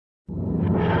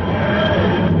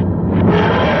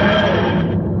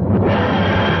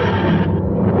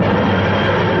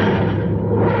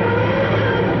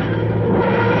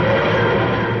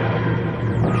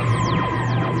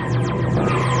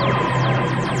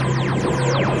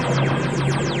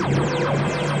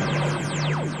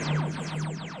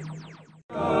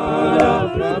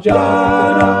Hi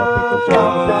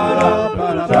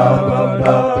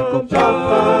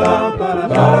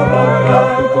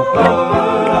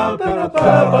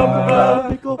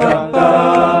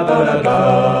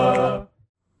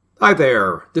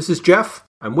there, this is Jeff.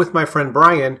 I'm with my friend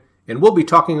Brian, and we'll be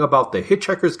talking about The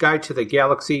Hitchhiker's Guide to the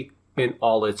Galaxy in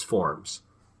all its forms.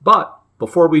 But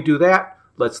before we do that,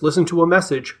 let's listen to a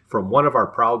message from one of our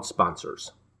proud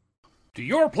sponsors. Do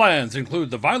your plans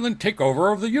include the violent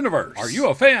takeover of the universe? Are you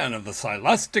a fan of the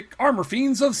Silastic armor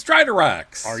fiends of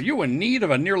Striderax? Are you in need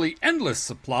of a nearly endless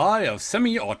supply of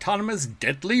semi-autonomous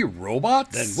deadly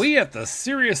robots? Then we at the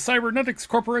Sirius Cybernetics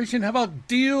Corporation have a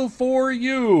deal for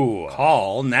you.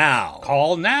 Call now.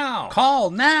 Call now.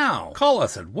 Call now. Call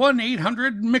us at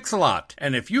 1-800-MIX-A-LOT.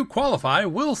 And if you qualify,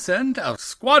 we'll send a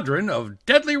squadron of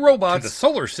deadly robots to the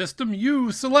solar system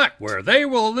you select, where they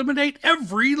will eliminate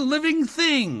every living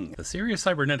thing. The Sirius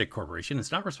Cybernetic Corporation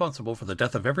is not responsible for the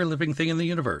death of every living thing in the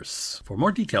universe. For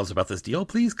more details about this deal,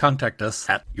 please contact us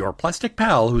at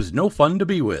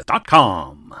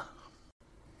yourplasticpal-who's-no-fun-to-be-with.com.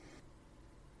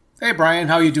 Hey, Brian,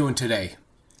 how you doing today?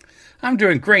 I'm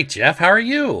doing great, Jeff. How are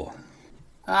you?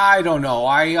 I don't know.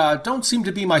 I don't seem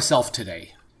to be myself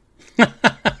today.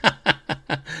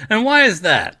 And why is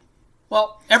that?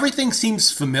 Well, everything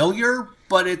seems familiar,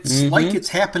 but it's like it's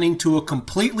happening to a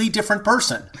completely different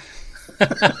person.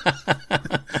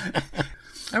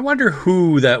 I wonder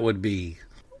who that would be.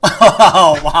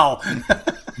 Oh, wow.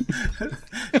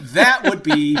 That would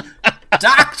be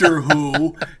Doctor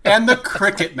Who and the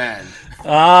Cricket Men.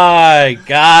 I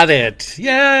got it.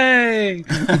 Yay!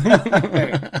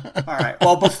 Okay. All right.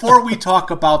 Well, before we talk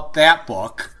about that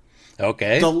book,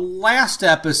 okay. The last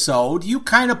episode, you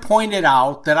kind of pointed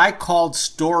out that I called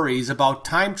stories about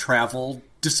time travel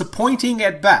disappointing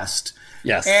at best.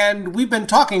 Yes. And we've been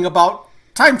talking about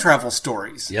time travel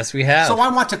stories. Yes, we have. So I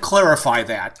want to clarify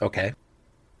that. Okay.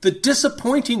 The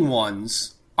disappointing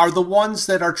ones are the ones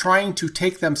that are trying to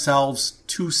take themselves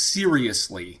too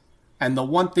seriously. And the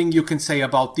one thing you can say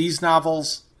about these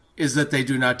novels is that they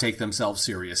do not take themselves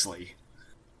seriously.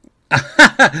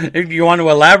 Do you want to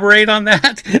elaborate on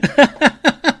that?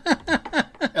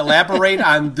 Elaborate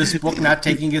on this book not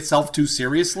taking itself too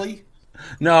seriously?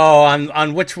 No,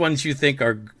 on which ones you think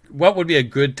are... What would be a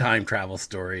good time travel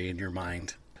story in your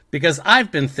mind? Because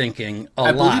I've been thinking a lot.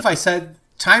 I believe I said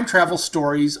time travel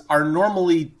stories are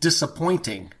normally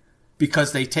disappointing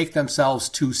because they take themselves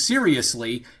too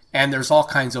seriously, and there's all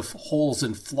kinds of holes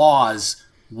and flaws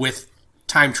with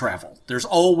time travel. There's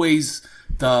always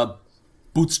the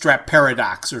bootstrap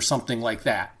paradox or something like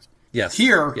that. Yes.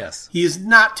 Here, yes. He is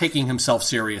not taking himself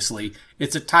seriously.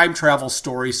 It's a time travel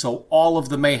story, so all of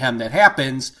the mayhem that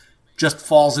happens just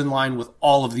falls in line with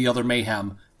all of the other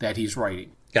mayhem that he's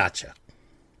writing. Gotcha.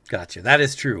 That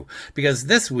is true. Because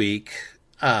this week,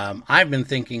 I've been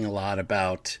thinking a lot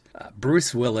about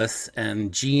Bruce Willis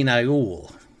and Jean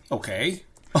Ayul. Okay.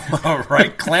 All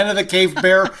right. Clan of the Cave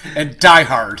Bear and Die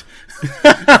Hard.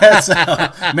 That's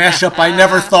a mashup I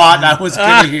never thought I was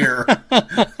going to hear.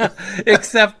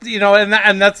 Except,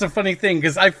 and that's the funny thing,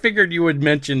 because I figured you would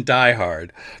mention Die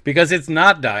Hard, because it's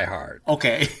not Die Hard.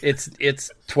 Okay.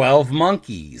 It's 12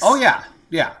 Monkeys. Oh, yeah.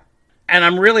 Yeah. And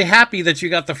I'm really happy that you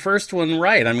got the first one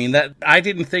right. I mean, that I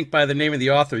didn't think by the name of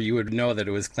the author you would know that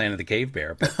it was Clan of the Cave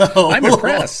Bear, but I'm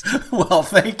impressed. Well,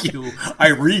 thank you. I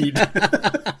read.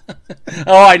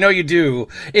 Oh, I know you do.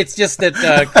 It's just that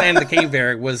Clan of the Cave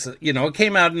Bear was, it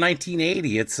came out in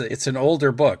 1980. It's an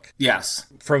older book. Yes.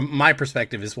 From my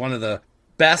perspective, is one of the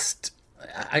best,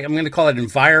 I'm going to call it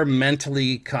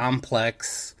environmentally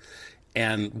complex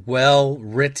and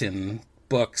well-written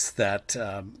books that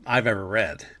I've ever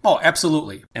read. Oh,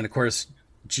 absolutely. And of course,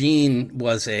 Jean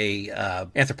was a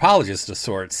anthropologist of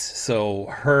sorts, so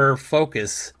her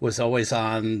focus was always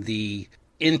on the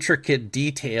intricate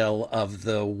detail of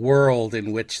the world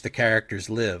in which the characters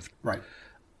lived. Right.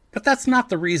 But that's not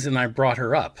the reason I brought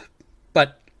her up.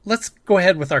 But let's go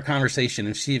ahead with our conversation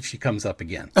and see if she comes up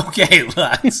again. Okay,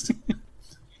 let's.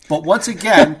 But once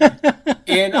again,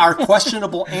 in our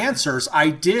questionable answers, I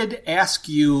did ask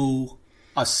you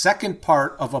a second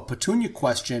part of a Petunia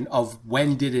question of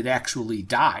when did it actually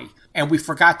die? And we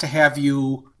forgot to have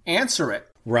you answer it.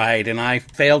 Right, and I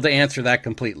failed to answer that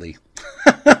completely.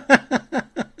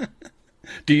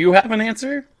 Do you have an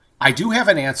answer? I do have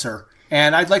an answer,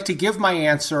 and I'd like to give my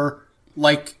answer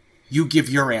like you give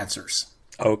your answers.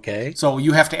 Okay. So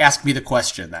you have to ask me the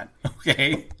question then,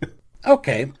 okay?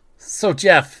 Okay. So,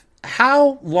 Jeff,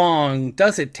 how long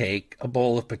does it take a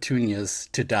bowl of petunias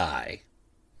to die?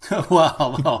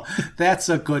 Well, that's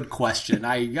a good question.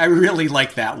 I really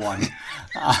like that one.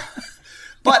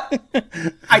 But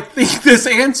I think this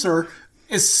answer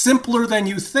is simpler than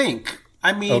you think.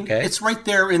 I mean, It's right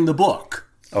there in the book.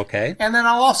 Okay. And then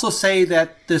I'll also say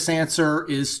that this answer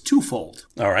is twofold.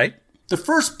 All right. The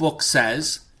first book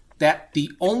says that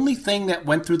the only thing that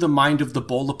went through the mind of the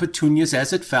bowl of petunias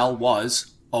as it fell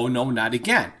was, oh no, not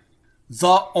again.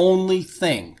 The only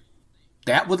thing.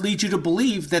 That would lead you to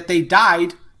believe that they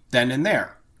died then and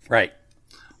there. Right.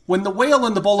 When the whale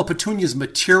and the bowl of petunias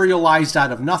materialized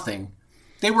out of nothing,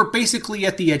 they were basically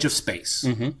at the edge of space.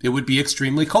 Mm-hmm. It would be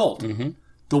extremely cold. Mm-hmm.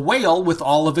 The whale, with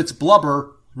all of its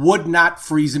blubber, would not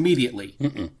freeze immediately.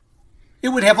 Mm-mm. It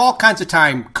would have all kinds of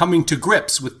time coming to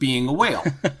grips with being a whale.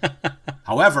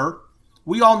 However,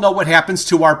 we all know what happens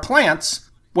to our plants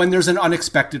when there's an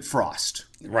unexpected frost.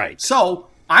 Right. So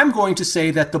I'm going to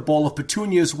say that the bowl of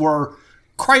petunias were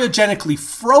cryogenically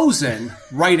frozen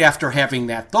right after having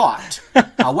that thought.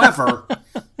 However,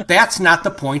 that's not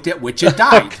the point at which it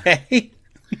died. Okay.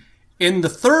 In the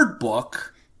third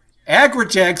book,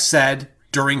 Agrajag said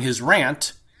during his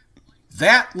rant,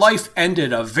 that life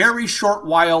ended a very short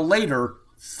while later,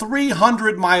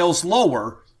 300 miles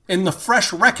lower in the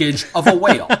fresh wreckage of a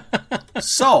whale.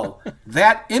 So,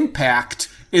 that impact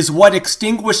is what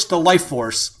extinguished the life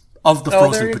force of the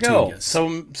frozen there you petunias.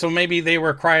 Go. So maybe they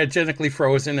were cryogenically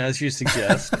frozen, as you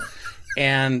suggest.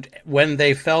 And when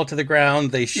they fell to the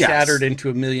ground, they shattered into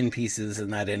a million pieces,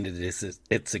 and that ended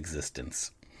its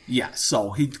existence. Yes,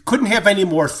 so he couldn't have any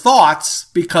more thoughts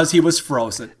because he was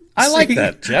frozen. I like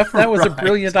that, Jeff. That was a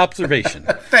brilliant observation.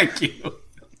 Thank you.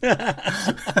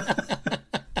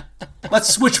 Let's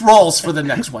switch roles for the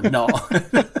next one. No.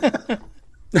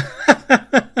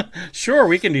 Sure,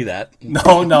 we can do that.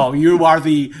 No, you're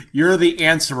the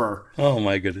answerer. Oh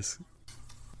my goodness.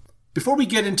 Before we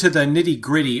get into the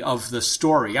nitty-gritty of the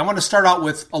story, I want to start out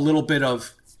with a little bit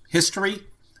of history.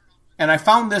 And I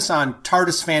found this on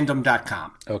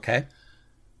TARDISfandom.com. Okay.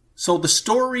 So the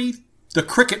story, The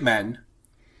Cricket Men,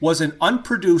 was an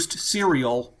unproduced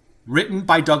serial written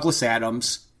by Douglas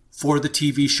Adams for the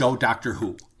TV show Doctor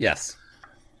Who. Yes.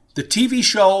 The TV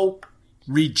show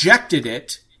rejected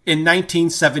it in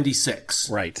 1976.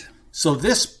 Right. So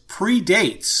this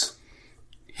predates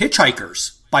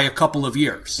Hitchhikers by a couple of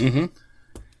years. Mm-hmm.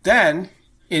 Then,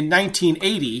 in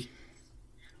 1980,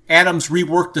 Adams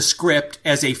reworked the script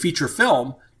as a feature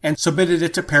film and submitted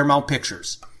it to Paramount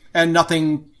Pictures. And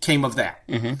nothing came of that.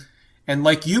 Mm-hmm. And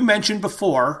like you mentioned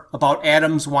before about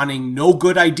Adams wanting no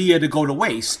good idea to go to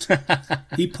waste,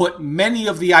 he put many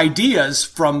of the ideas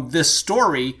from this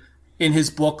story in his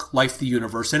book, Life, the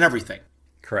Universe, and Everything.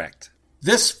 Correct.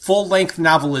 This full-length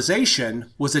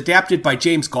novelization was adapted by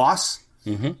James Goss,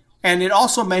 mm-hmm. and it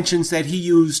also mentions that he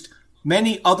used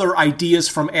many other ideas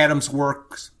from Adams'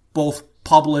 works, both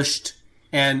published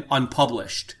and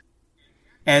unpublished.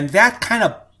 And that kind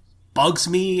of bugs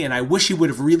me, and I wish he would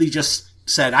have really just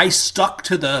said, I stuck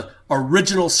to the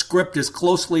original script as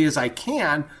closely as I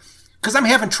can, because I'm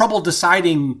having trouble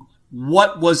deciding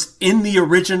what was in the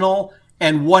original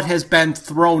and what has been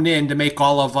thrown in to make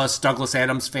all of us Douglas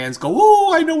Adams fans go,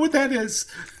 ooh, I know what that is.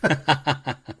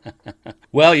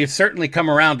 Well, you've certainly come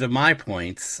around to my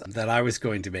points that I was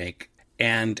going to make.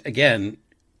 And again,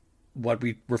 what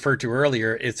we referred to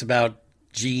earlier, it's about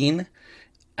Jean.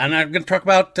 And I'm going to talk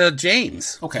about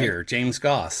James here, James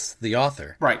Goss, the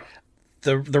author. Right.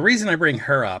 The reason I bring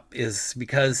her up is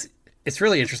because it's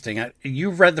really interesting.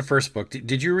 You've read the first book.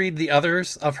 Did you read the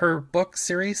others of her book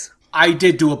series? I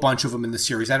did do a bunch of them in the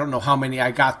series. I don't know how many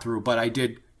I got through, but I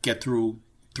did get through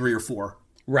 3 or 4.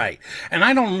 Right. And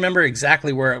I don't remember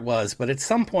exactly where it was, but at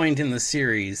some point in the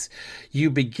series, you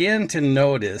begin to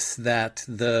notice that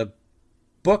the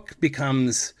book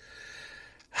becomes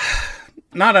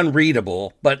not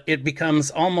unreadable, but it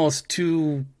becomes almost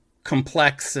too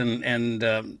complex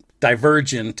and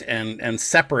divergent and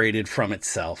separated from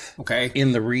itself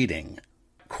in the reading.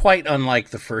 Quite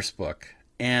unlike the first book.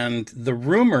 And the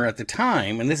rumor at the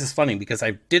time, and this is funny because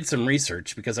I did some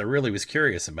research because I really was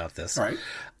curious about this. Right.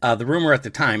 The rumor at the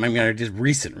time, I mean, I did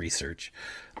recent research,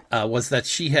 was that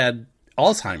she had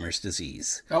Alzheimer's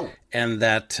disease. Oh. And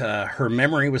that her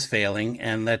memory was failing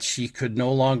and that she could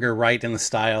no longer write in the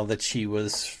style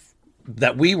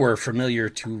that we were familiar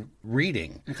to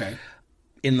reading. Okay.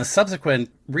 In the subsequent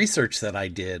research that I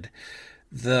did,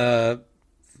 the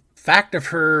fact of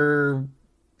her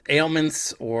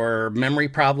ailments or memory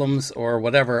problems or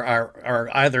whatever are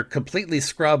either completely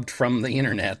scrubbed from the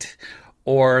internet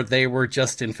or they were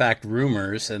just in fact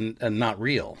rumors and not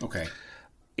real. Okay.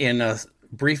 In a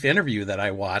brief interview that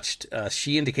I watched,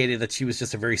 she indicated that she was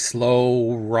just a very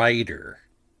slow writer.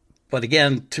 But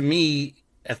again, to me,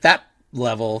 at that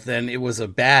level, then it was a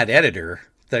bad editor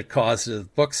that caused the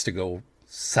books to go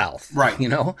south, Right. you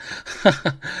know?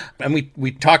 And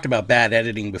we talked about bad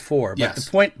editing before, but Yes.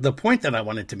 the point that I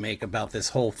wanted to make about this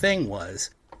whole thing was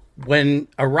when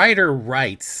a writer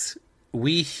writes,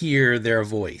 we hear their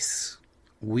voice.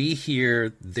 We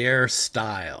hear their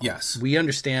style. Yes. We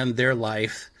understand their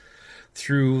life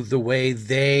through the way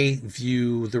they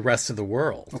view the rest of the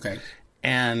world. Okay.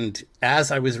 And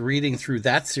as I was reading through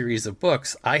that series of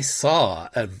books, I saw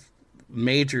a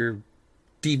major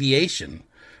deviation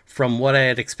from what I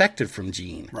had expected from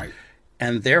Jean. Right.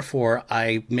 And therefore,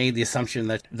 I made the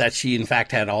assumption that she, in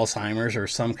fact, had Alzheimer's or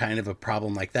some kind of a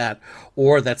problem like that,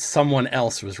 or that someone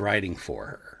else was writing for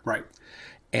her. Right.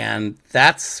 And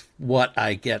that's what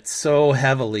I get so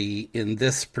heavily in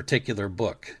this particular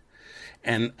book.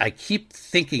 And I keep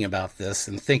thinking about this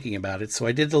and thinking about it. So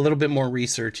I did a little bit more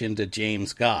research into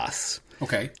James Goss.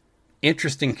 Okay.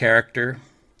 Interesting character.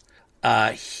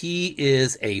 He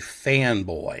is a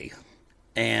fanboy.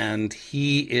 And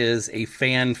he is a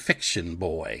fan fiction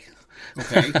boy.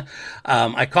 Okay.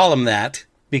 I call him that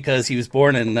because he was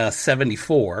born in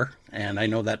 74. And I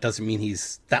know that doesn't mean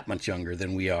he's that much younger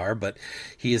than we are, but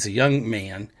he is a young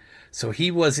man. So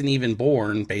he wasn't even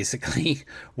born, basically,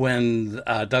 when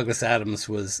Douglas Adams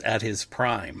was at his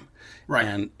prime. Right.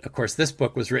 And, of course, this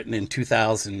book was written in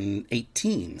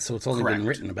 2018, so it's only been Correct.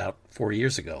 written about 4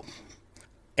 years ago.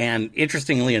 And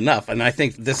interestingly enough, and I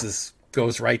think this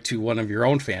goes right to one of your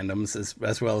own fandoms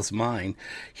as well as mine,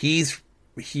 he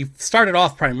started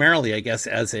off primarily, I guess,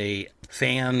 as a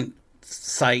fan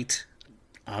site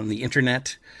on the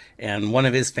internet, and one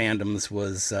of his fandoms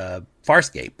was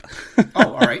Farscape.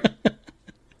 Oh, all right.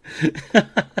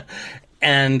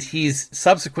 And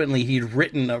he'd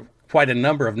written quite a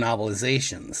number of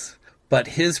novelizations, but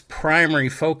his primary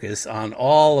focus on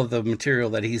all of the material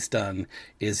that he's done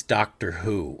is Doctor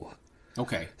Who.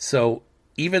 Okay. So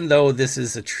even though this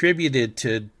is attributed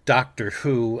to Doctor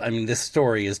Who, I mean, this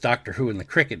story is Doctor Who and the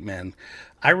Cricket Men,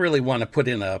 I really want to put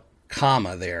in a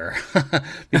comma there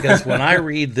because when I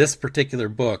read this particular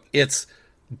book, it's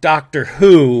Doctor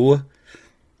Who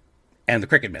and the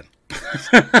Cricket Men.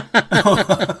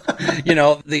 You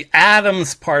know, the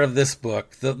Adams part of this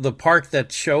book, the part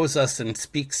that shows us and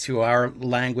speaks to our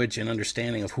language and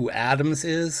understanding of who Adams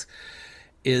is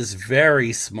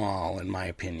very small, in my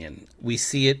opinion. We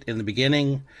see it in the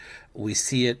beginning, we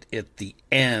see it at the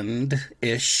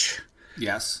end-ish,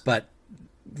 Yes. but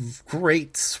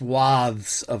great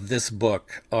swaths of this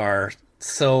book are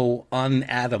so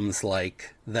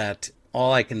un-Adams-like that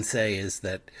all I can say is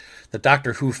that the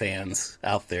Doctor Who fans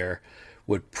out there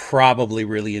would probably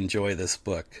really enjoy this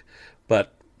book.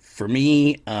 But for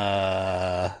me,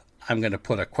 I'm going to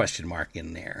put a question mark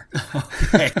in there.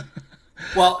 Okay.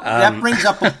 Well, that brings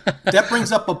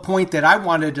up a point that I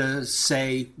wanted to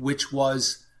say, which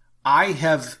was I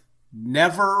have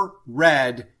never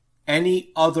read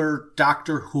any other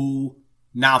Doctor Who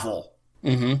novel.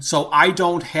 Mm-hmm. So I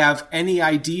don't have any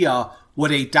idea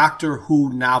what a Doctor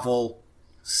Who novel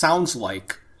sounds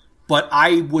like. But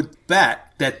I would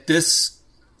bet that this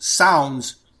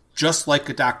sounds just like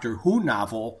a Doctor Who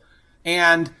novel,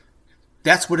 and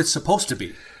that's what it's supposed to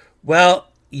be. Well,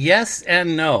 yes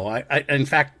and no. I in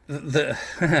fact,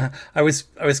 I was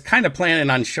kind of planning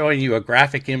on showing you a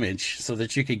graphic image so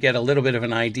that you could get a little bit of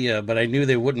an idea, but I knew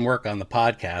they wouldn't work on the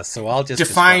podcast, so I'll just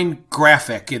Define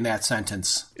graphic in that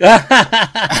sentence.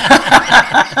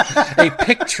 a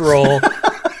pictorial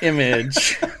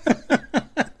image.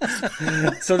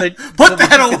 So that Put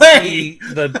that away.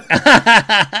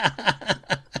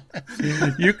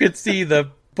 You could see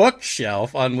the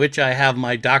bookshelf on which I have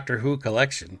my Doctor Who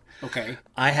collection. Okay.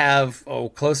 I have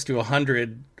close to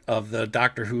 100 of the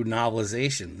Doctor Who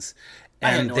novelizations,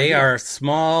 and no they idea. are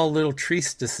small little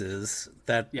treatises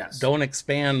that Yes. don't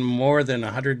expand more than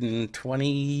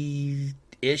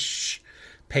 120-ish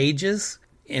pages.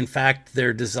 In fact,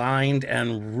 they're designed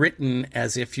and written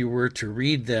as if you were to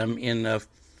read them in a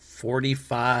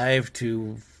 45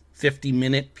 to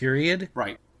 50-minute period.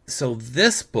 Right. So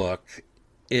this book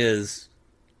is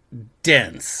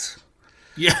dense.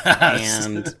 Yes.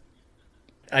 And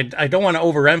I don't want to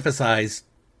overemphasize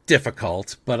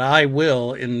difficult, but I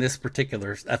will at this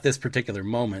particular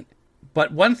moment.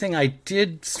 But one thing I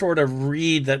did sort of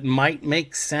read that might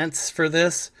make sense for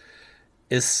this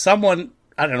is someone,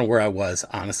 I don't know where I was,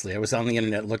 honestly. I was on the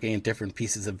internet looking at different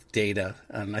pieces of data,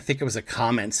 and I think it was a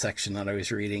comment section that I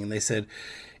was reading, and they said,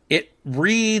 it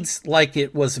reads like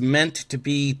it was meant to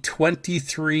be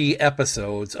 23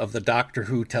 episodes of the Doctor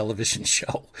Who television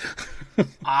show.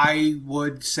 I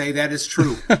would say that is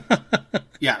true.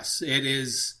 Yes, it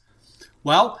is.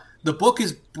 Well, the book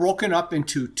is broken up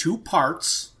into two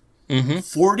parts,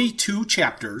 42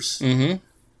 chapters,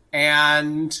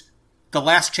 and the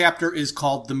last chapter is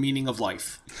called The Meaning of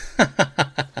Life.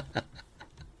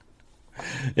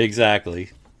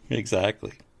 Exactly.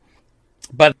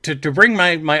 But to bring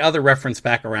my other reference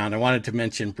back around, I wanted to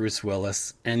mention Bruce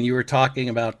Willis. And you were talking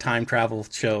about time travel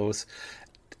shows.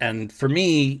 And for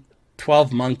me,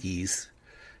 12 Monkeys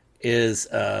is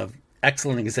an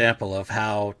excellent example of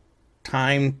how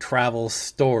time travel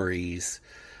stories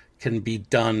can be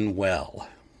done well.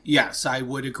 Yes, I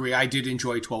would agree. I did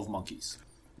enjoy 12 Monkeys.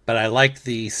 But I like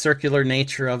the circular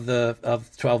nature of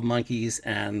 12 Monkeys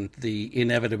and the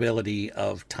inevitability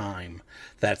of time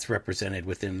that's represented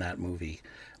within that movie.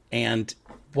 And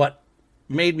what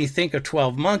made me think of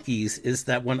 12 Monkeys is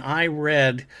that when I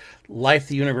read Life,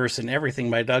 the Universe, and Everything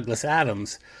by Douglas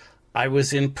Adams, I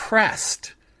was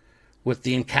impressed with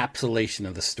the encapsulation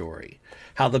of the story.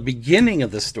 How the beginning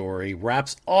of the story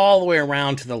wraps all the way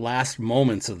around to the last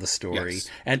moments of the story, yes.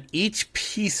 And each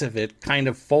piece of it kind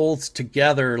of folds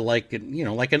together like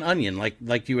an onion,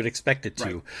 like you would expect it to,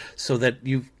 right. So that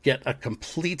you get a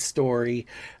complete story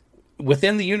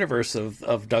within the universe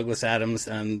of Douglas Adams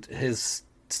and his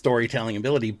storytelling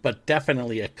ability, but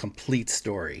definitely a complete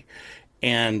story.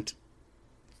 And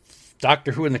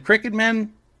Doctor Who and the Cricket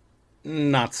Men,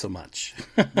 not so much.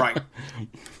 Right.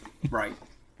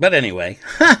 But anyway,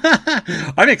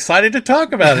 I'm excited to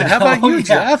talk about it. How about you,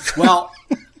 Jeff? Well,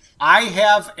 I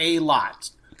have a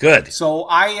lot. Good. So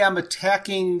I am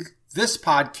attacking this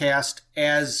podcast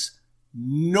as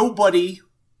nobody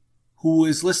who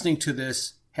is listening to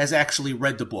this has actually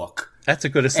read the book. That's a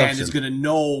good assumption. And is going to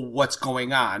know what's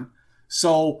going on.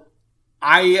 So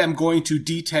I am going to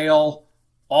detail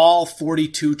all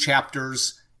 42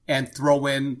 chapters and throw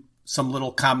in some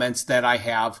little comments that I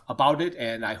have about it,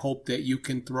 and I hope that you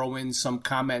can throw in some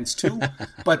comments too.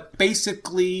 But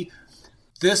basically,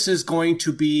 this is going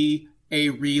to be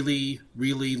a really,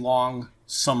 really long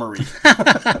summary.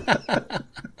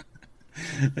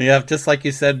 Yeah, just like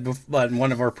you said in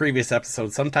one of our previous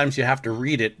episodes, sometimes you have to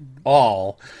read it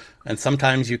all, and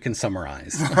sometimes you can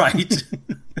summarize. Right.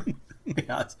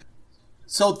 Yeah.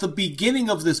 So the beginning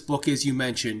of this book, as you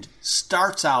mentioned,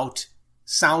 starts out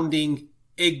sounding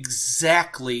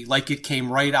exactly like it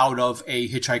came right out of a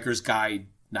Hitchhiker's Guide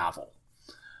novel.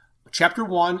 Chapter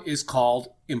 1 is called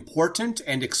Important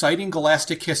and Exciting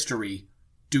Galactic History,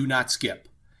 Do Not Skip,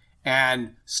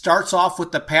 and starts off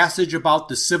with the passage about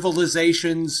the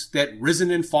civilizations that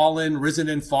risen and fallen,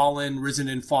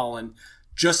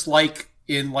 just like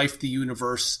in Life, the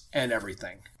Universe, and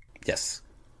Everything. Yes.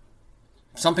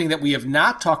 Something that we have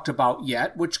not talked about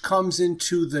yet, which comes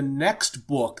into the next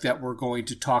book that we're going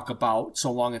to talk about,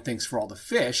 So Long and Thanks for All the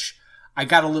Fish. I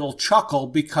got a little chuckle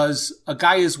because a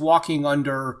guy is walking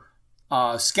under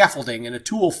scaffolding and a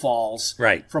tool falls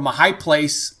from a high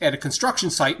place at a construction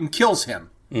site and kills him.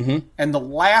 Mm-hmm. And the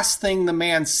last thing the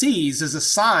man sees is a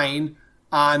sign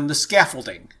on the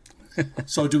scaffolding.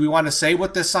 So do we want to say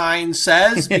what the sign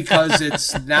says? Because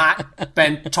it's not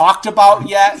been talked about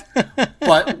yet.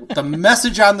 But the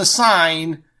message on the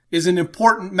sign is an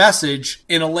important message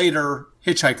in a later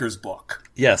Hitchhiker's book.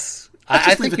 Yes.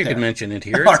 I think you could mention it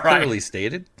here. It's clearly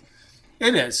stated.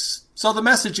 It is. So the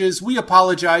message is, we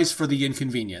apologize for the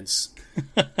inconvenience.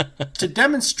 To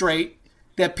demonstrate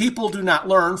that people do not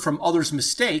learn from others'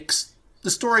 mistakes, the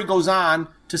story goes on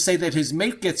to say that his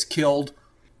mate gets killed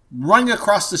running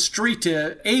across the street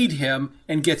to aid him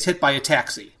and gets hit by a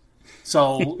taxi.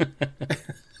 So,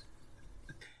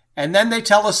 and then they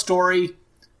tell a story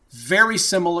very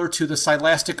similar to the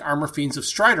Silastic Armor Fiends of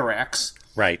Striderax.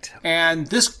 Right. And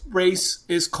this race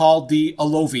is called the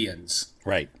Alovians.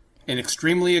 Right. An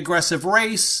extremely aggressive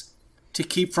race to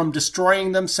keep from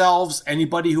destroying themselves.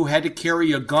 Anybody who had to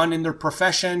carry a gun in their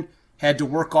profession had to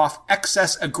work off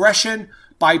excess aggression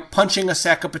by punching a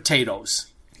sack of potatoes.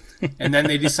 And then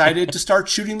they decided to start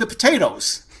shooting the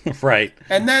potatoes. Right.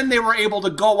 And then they were able to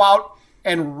go out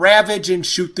and ravage and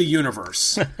shoot the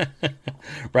universe.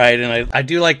 Right. And I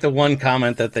do like the one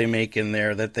comment that they make in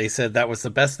there that they said that was the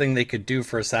best thing they could do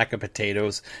for a sack of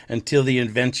potatoes until the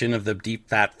invention of the deep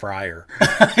fat fryer.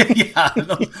 Yeah,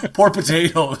 those poor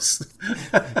potatoes.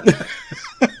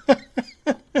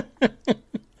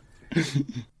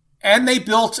 And they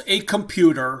built a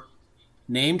computer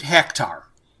named Hactar.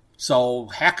 So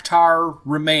Hactar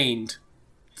remained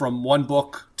from one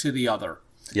book to the other.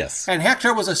 Yes. And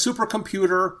Hactar was a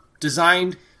supercomputer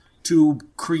designed to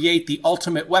create the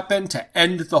ultimate weapon to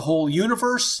end the whole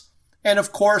universe. And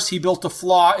of course, he built a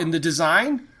flaw in the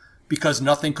design because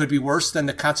nothing could be worse than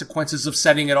the consequences of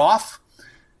setting it off.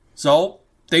 So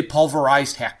they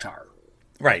pulverized Hactar.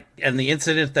 Right. And the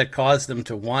incident that caused them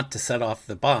to want to set off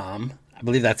the bomb I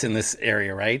believe that's in this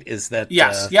area, right? Is that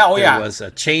yes. There was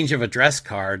a change of address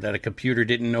card that a computer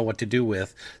didn't know what to do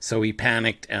with, so he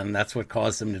panicked, and that's what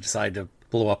caused him to decide to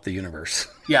blow up the universe.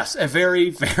 Yes, a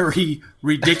very, very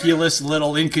ridiculous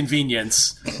little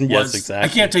inconvenience. Yes,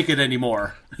 exactly. I can't take it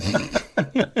anymore.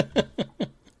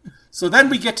 So then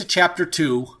we get to Chapter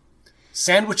 2,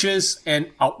 Sandwiches and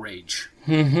Outrage.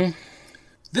 Mm-hmm.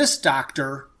 This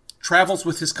doctor travels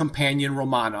with his companion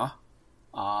Romana,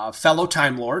 a fellow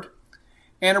Time Lord,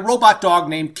 and a robot dog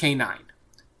named K9.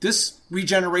 This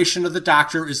regeneration of the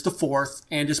Doctor is the fourth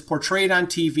and is portrayed on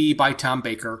TV by Tom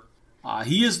Baker.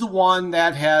 He is the one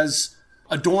that has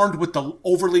adorned with the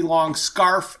overly long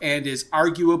scarf and is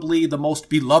arguably the most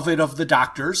beloved of the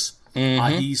Doctors.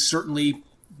 Mm-hmm. He certainly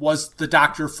was the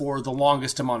Doctor for the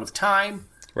longest amount of time.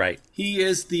 Right. He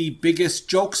is the biggest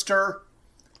jokester,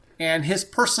 and his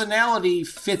personality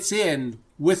fits in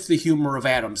with the humor of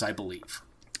Adams, I believe.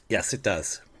 Yes, it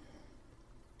does.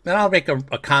 And I'll make a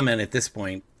comment at this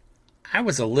point. I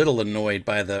was a little annoyed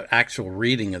by the actual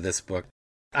reading of this book.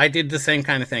 I did the same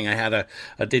kind of thing. I had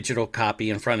a digital copy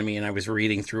in front of me, and I was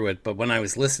reading through it. But when I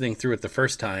was listening through it the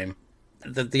first time,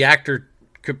 the actor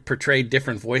could portray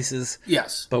different voices.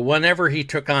 Yes. But whenever he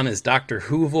took on his Doctor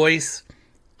Who voice,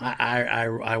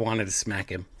 I wanted to smack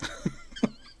him.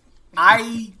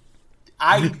 I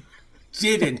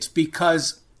didn't,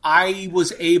 because I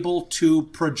was able to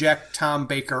project Tom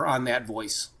Baker on that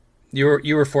voice.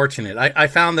 You were fortunate. I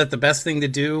found that the best thing to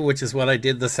do, which is what I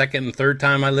did the second and third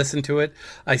time I listened to it,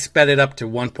 I sped it up to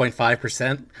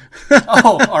 1.5%.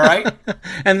 Oh, all right.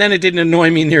 And then it didn't annoy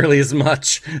me nearly as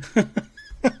much.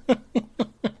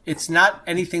 It's not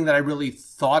anything that I really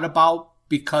thought about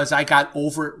because I got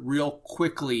over it real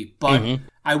quickly. But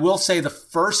I will say the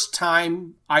first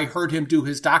time I heard him do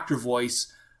his Doctor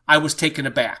voice, I was taken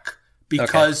aback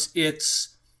because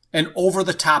it's an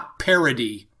over-the-top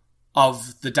parody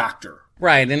of the Doctor.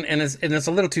 Right, and it's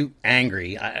a little too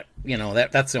angry.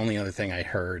 That's the only other thing I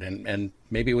heard, and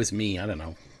maybe it was me. I don't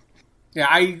know. Yeah,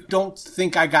 I don't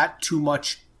think I got too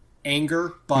much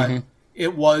anger, but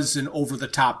it was an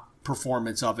over-the-top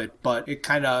performance of it. But it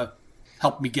kind of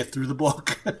helped me get through the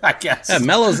book, I guess. Yeah,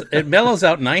 it mellows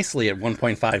out nicely at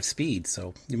 1.5 speed,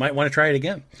 so you might want to try it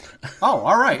again. Oh,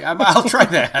 all right. I'll try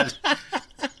that.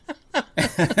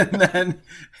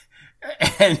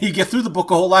 And you get through the book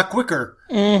a whole lot quicker.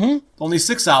 Mm-hmm. Only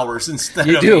 6 hours instead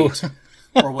of 8,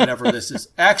 or whatever this is.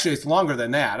 Actually, it's longer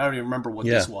than that. I don't even remember what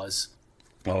this was.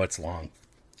 Oh, it's long.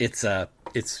 It's.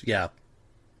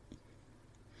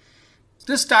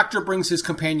 This doctor brings his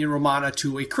companion Romana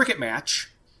to a cricket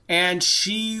match, and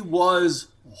she was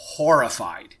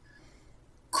horrified.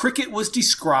 Cricket was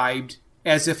described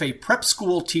as if a prep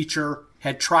school teacher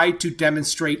had tried to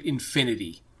demonstrate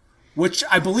infinity, which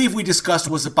I believe we discussed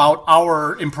was about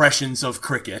our impressions of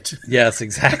cricket. Yes,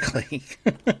 exactly.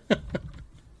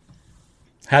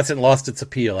 Hasn't lost its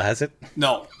appeal, has it?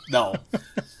 No.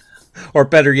 Or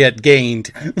better yet,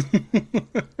 gained.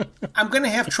 I'm going to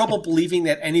have trouble believing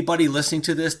that anybody listening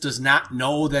to this does not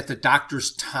know that the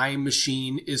Doctor's time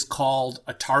machine is called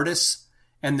a TARDIS,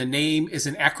 and the name is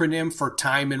an acronym for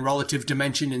time and relative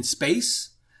dimension in space.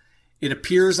 It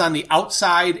appears on the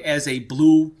outside as a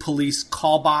blue police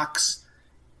call box,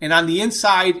 and on the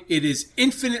inside, it is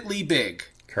infinitely big.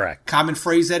 Correct. Common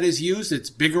phrase that is used, it's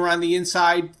bigger on the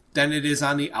inside than it is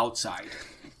on the outside.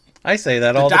 I say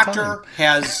that all the time. The Doctor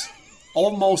has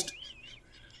almost...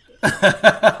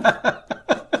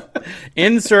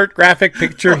 Insert graphic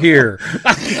picture here.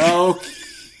 Okay.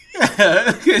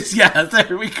 Yeah,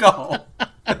 there we go.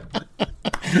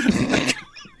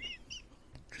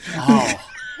 Oh.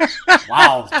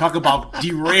 Wow, talk about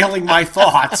derailing my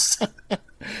thoughts.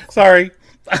 Sorry.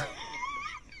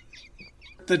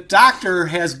 The Doctor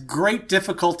has great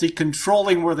difficulty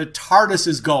controlling where the TARDIS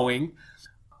is going.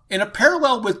 In a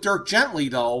parallel with Dirk Gently,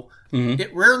 though,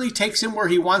 it rarely takes him where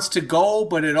he wants to go,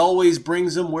 but it always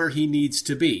brings him where he needs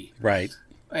to be. Right.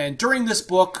 And during this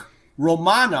book,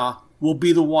 Romana will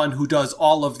be the one who does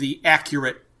all of the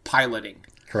accurate piloting.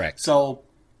 Correct. So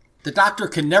the Doctor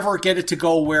can never get it to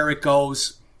go where it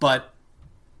goes, but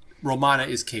Romana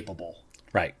is capable.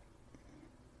 Right.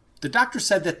 The Doctor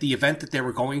said that the event that they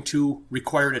were going to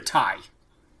required a tie.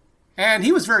 And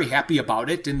he was very happy about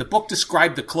it, and the book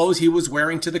described the clothes he was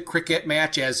wearing to the cricket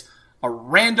match as a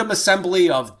random assembly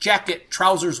of jacket,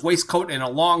 trousers, waistcoat, and a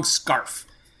long scarf.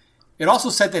 It also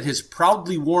said that his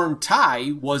proudly worn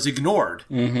tie was ignored,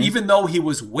 even though he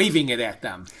was waving it at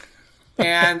them.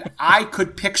 And I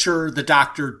could picture the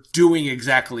Doctor doing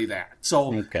exactly that.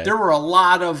 So there were a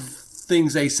lot of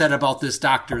things they said about this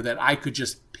Doctor that I could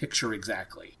just picture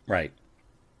exactly. Right.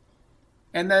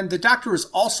 And then the Doctor is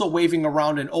also waving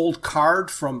around an old card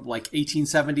from like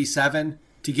 1877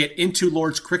 to get into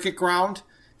Lord's Cricket Ground.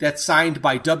 That's signed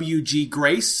by W.G.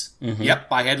 Grace. Mm-hmm. Yep,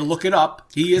 I had to look it up.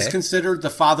 He is considered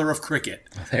the father of cricket.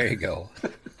 There you go.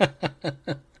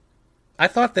 I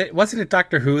thought that, wasn't it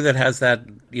Doctor Who that has that,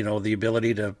 the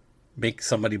ability to make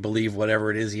somebody believe whatever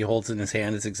it is he holds in his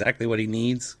hand is exactly what he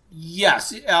needs?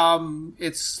 Yes,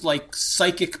 it's like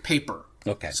psychic paper.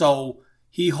 Okay. So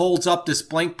he holds up this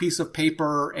blank piece of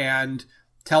paper and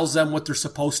tells them what they're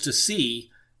supposed to see,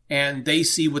 and they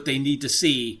see what they need to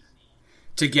see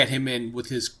to get him in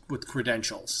with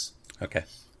credentials. Okay.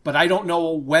 But I don't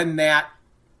know when that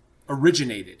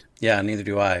originated. Yeah, neither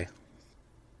do I.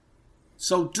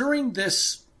 So during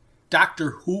this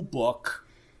Doctor Who book,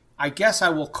 I guess I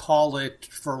will call it,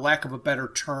 for lack of a better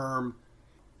term,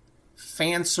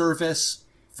 fan service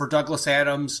for Douglas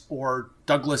Adams or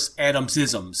Douglas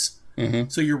Adams-isms. Mm-hmm.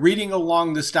 So you're reading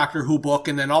along this Doctor Who book,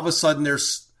 and then all of a sudden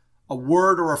there's a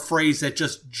word or a phrase that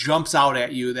just jumps out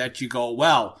at you that you go,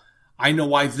 well, I know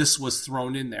why this was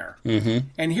thrown in there. Mm-hmm.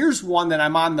 And here's one that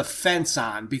I'm on the fence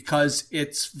on because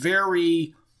it's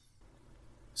very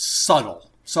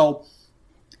subtle. So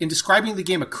in describing the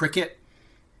game of cricket,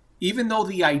 even though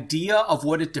the idea of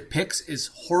what it depicts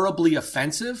is horribly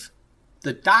offensive,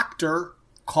 the Doctor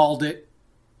called it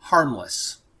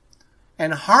harmless.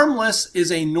 And harmless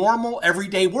is a normal,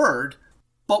 everyday word,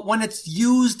 but when it's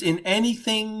used in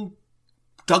anything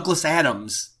Douglas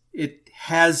Adams, it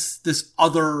has this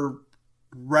other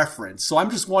reference. So I'm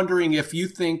just wondering if you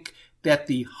think that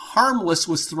the harmless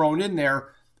was thrown in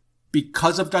there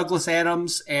because of Douglas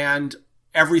Adams and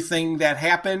everything that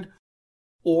happened,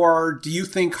 or do you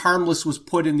think harmless was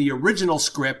put in the original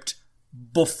script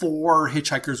before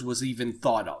Hitchhikers was even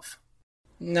thought of?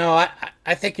 No,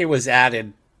 I think it was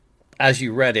added. As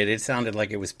you read it, it sounded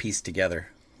like it was pieced together.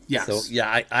 Yes. So,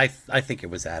 yeah, I think it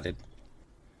was added.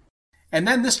 And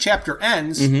then this chapter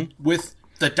ends with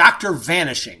the Doctor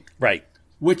vanishing. Right.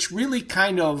 Which really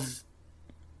kind of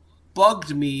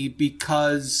bugged me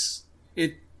because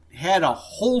it had a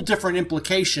whole different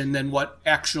implication than what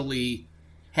actually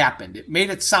happened. It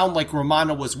made it sound like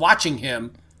Romana was watching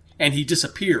him and he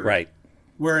disappeared. Right.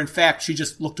 Where in fact she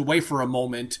just looked away for a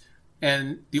moment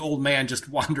and the old man just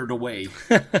wandered away.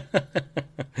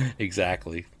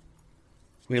 Exactly.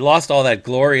 We lost all that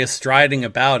glorious striding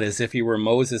about as if he were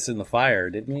Moses in the fire,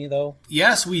 didn't we, though?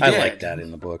 Yes, we did. I like that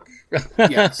in the book.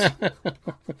 Yes.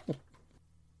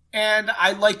 And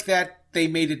I like that they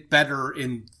made it better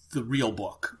in the real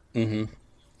book. Mm-hmm.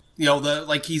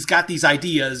 He's got these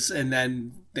ideas and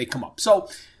then they come up. So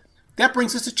that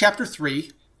brings us to Chapter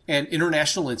 3, an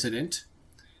international incident.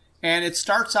 And it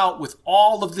starts out with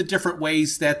all of the different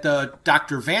ways that the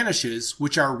Doctor vanishes,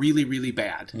 which are really, really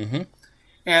bad. Mm-hmm.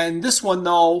 And this one,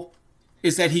 though,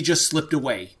 is that he just slipped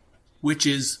away, which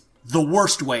is the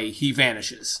worst way he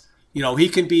vanishes. He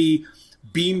can be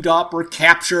beamed up or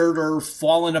captured or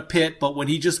fall in a pit, but when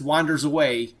he just wanders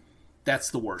away, that's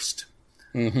the worst.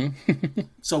 Mm-hmm.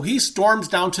 So he storms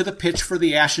down to the pitch for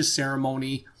the ashes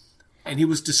ceremony, and he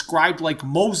was described like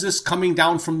Moses coming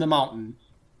down from the mountain,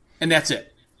 and that's it.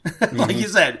 Like you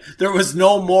said, there was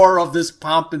no more of this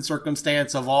pomp and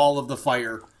circumstance of all of the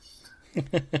fire.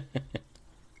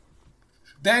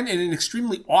 Then, in an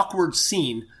extremely awkward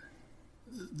scene,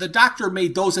 the Doctor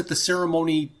made those at the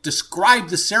ceremony describe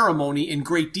the ceremony in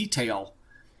great detail.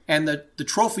 And the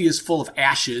trophy is full of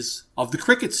ashes of the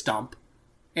cricket stump,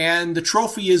 and the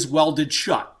trophy is welded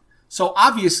shut. So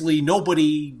obviously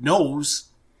nobody knows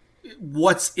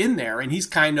what's in there, and he's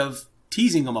kind of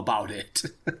teasing them about it.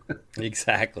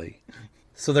 Exactly.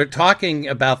 So they're talking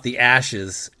about the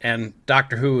ashes, and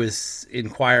Doctor Who is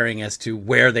inquiring as to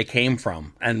where they came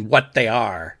from and what they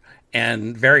are.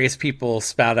 And various people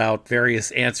spout out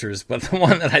various answers, but the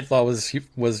one that I thought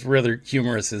was rather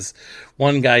humorous is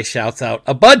one guy shouts out,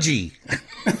 "A budgie!"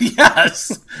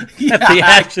 Yes! Yeah. That the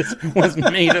ashes was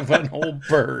made of an old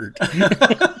bird.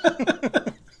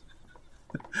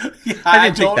 Yeah, I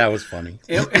didn't think that was funny.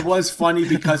 It was funny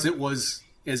because it was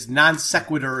as non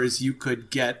sequitur as you could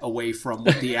get away from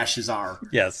what the ashes are.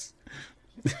 Yes.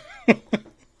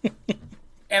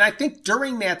 And I think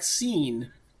during that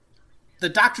scene, the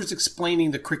Doctor's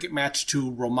explaining the cricket match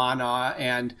to Romana,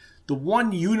 and the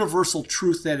one universal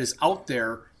truth that is out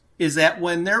there is that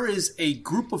when there is a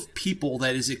group of people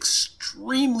that is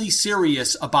extremely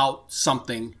serious about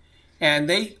something, and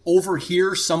they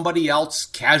overhear somebody else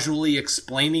casually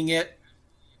explaining it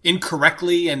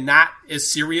incorrectly and not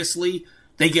as seriously,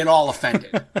 they get all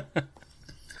offended.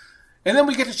 And then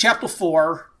we get to Chapter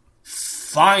 4,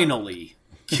 finally,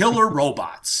 killer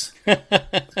robots.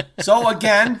 So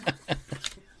again,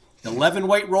 11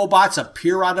 white robots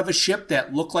appear out of a ship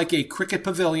that look like a cricket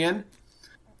pavilion.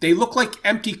 They look like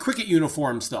empty cricket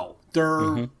uniforms, though.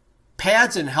 They're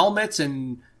pads and helmets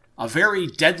and a very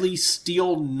deadly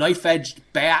steel knife-edged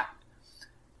bat.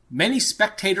 Many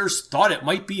spectators thought it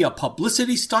might be a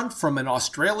publicity stunt from an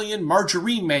Australian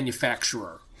margarine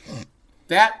manufacturer.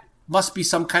 That must be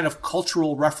some kind of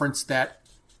cultural reference that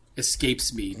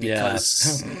escapes me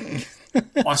because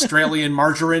Australian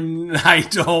margarine, I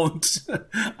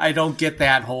don't get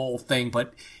that whole thing,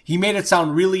 but he made it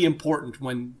sound really important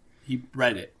when he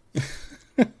read it.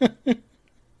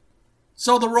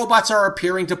 So the robots are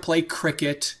appearing to play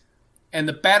cricket, and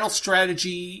the battle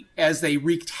strategy as they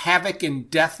wreaked havoc and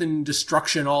death and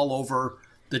destruction all over.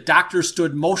 The Doctor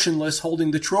stood motionless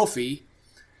holding the trophy.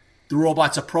 The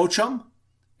robots approach him,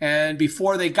 and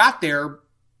before they got there,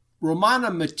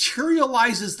 Romana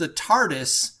materializes the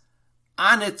TARDIS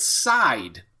on its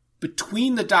side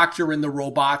between the Doctor and the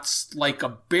robots like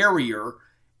a barrier,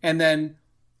 and then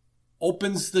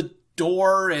opens the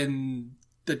door, and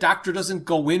the Doctor doesn't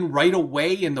go in right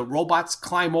away, and the robots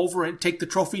climb over and take the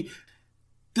trophy.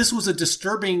 This was a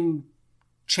disturbing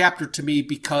chapter to me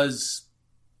because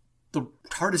the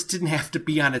TARDIS didn't have to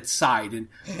be on its side.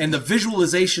 And the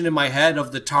visualization in my head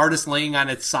of the TARDIS laying on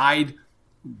its side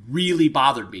really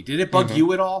bothered me. Did it bug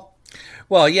you at all?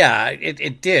 Well, yeah,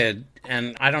 it did.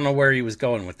 And I don't know where he was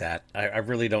going with that. I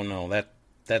really don't know.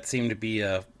 That seemed to be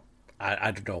I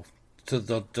don't know, to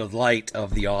the delight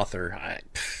of the author.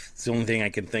 It's the only thing I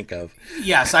can think of.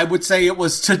 Yes, I would say it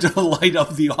was to delight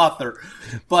of the author.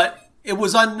 But it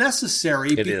was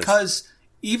unnecessary because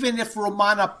even if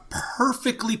Romana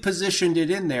perfectly positioned it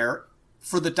in there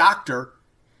for the Doctor,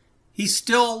 he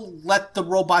still let the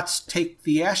robots take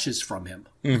the ashes from him.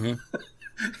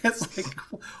 It's like,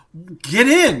 get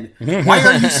in! Why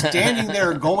are you standing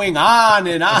there going on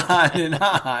and on and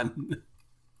on?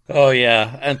 Oh,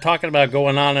 yeah. And talking about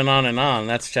going on and on and on,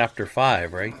 that's chapter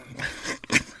 5, right?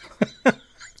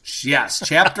 Yes,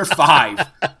 chapter 5.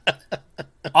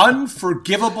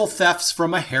 Unforgivable thefts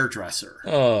from a hairdresser.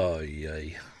 Oh,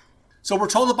 yay. So we're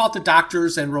told about the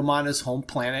Doctor's and Romana's home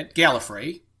planet,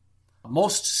 Gallifrey.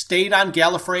 Most stayed on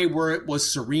Gallifrey where it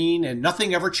was serene and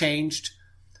nothing ever changed.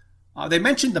 They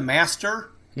mentioned the Master,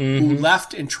 who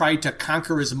left and tried to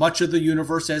conquer as much of the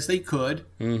universe as they could,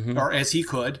 or as he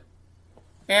could.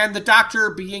 And the Doctor,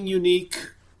 being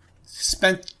unique,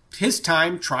 spent his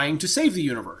time trying to save the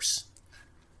universe.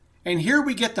 And here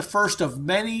we get the first of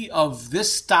many of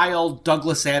this style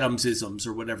Douglas Adams-isms,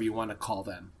 or whatever you want to call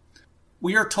them.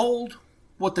 We are told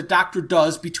what the Doctor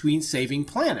does between saving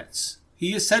planets.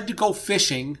 He is said to go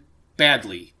fishing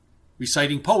badly,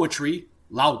 reciting poetry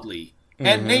loudly,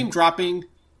 and name-dropping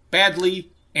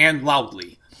badly and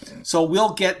loudly. So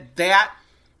we'll get that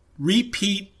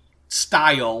repeat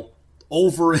style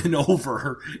over and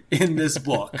over in this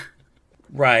book.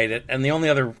 Right, and the only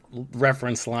other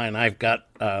reference line I've got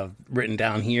written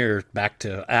down here back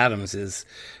to Adams is,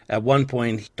 at one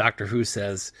point, Doctor Who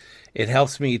says, "It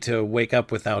helps me to wake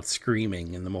up without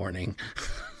screaming in the morning."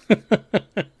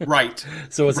 Right.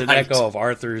 So it's an echo of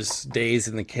Arthur's days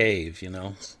in the cave, you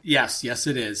know? Yes,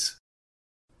 it is.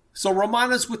 So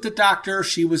Romana's with the Doctor.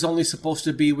 She was only supposed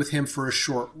to be with him for a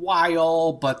short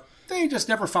while, but they just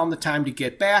never found the time to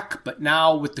get back. But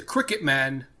now with the Cricket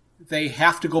Men, they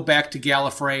have to go back to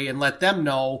Gallifrey and let them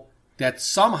know that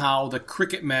somehow the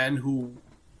Cricket Men who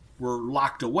were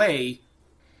locked away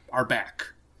are back.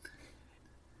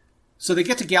 So they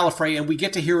get to Gallifrey and we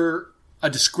get to hear a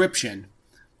description.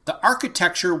 The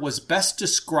architecture was best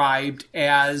described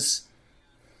as,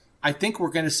 I think we're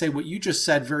going to say what you just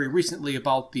said very recently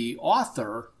about the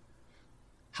author,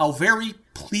 how very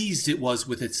pleased it was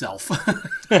with itself.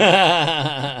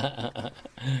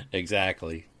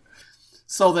 Exactly.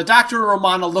 So the Doctor and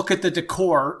Romana look at the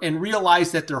decor and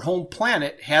realize that their home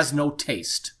planet has no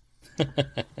taste.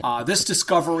 This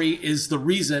discovery is the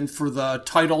reason for the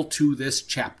title to this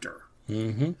chapter.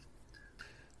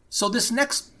 So this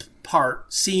next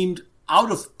part seemed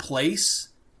out of place,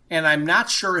 and I'm not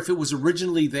sure if it was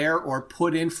originally there or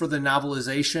put in for the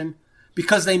novelization,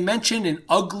 because they mention an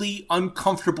ugly,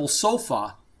 uncomfortable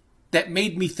sofa that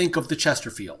made me think of the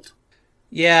Chesterfield.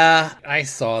 Yeah, I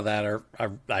saw that, or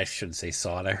I shouldn't say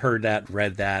saw it. I heard that,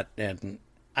 read that, and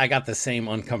I got the same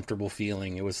uncomfortable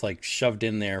feeling. It was like shoved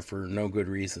in there for no good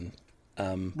reason.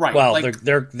 Right. Well, like,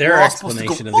 their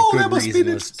explanation of the good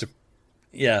reason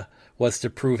was to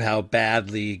prove how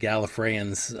badly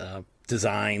Gallifreyans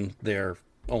design their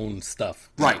own stuff.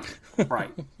 Right.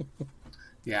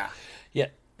 Yeah. Yeah.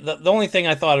 The only thing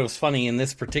I thought it was funny in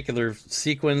this particular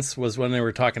sequence was when they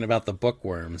were talking about the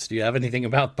bookworms. Do you have anything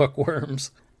about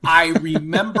bookworms? I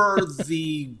remember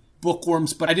the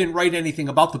bookworms, but I didn't write anything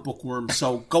about the bookworms.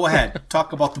 So go ahead,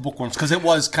 talk about the bookworms, because it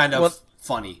was kind of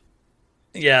funny.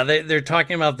 Yeah, they're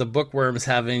talking about the bookworms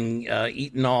having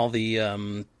eaten all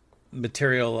the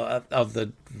material of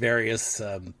the various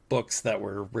books that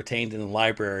were retained in the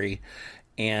library.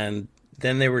 And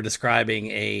then they were describing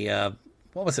a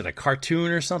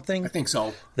cartoon or something? I think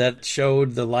so. That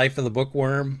showed the life of the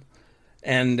bookworm.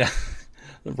 And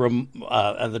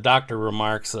the doctor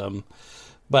remarks,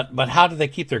 but how do they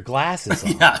keep their glasses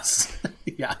on? Yes,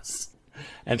 yes.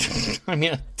 And I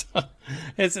mean,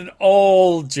 it's an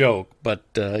old joke, but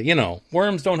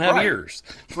worms don't have ears.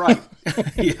 Right.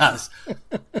 Yes.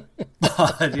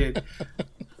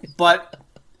 But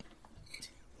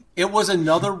it was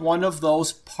another one of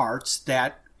those parts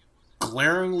that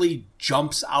glaringly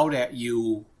jumps out at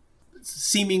you,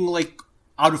 seeming like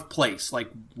out of place. Like,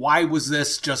 why was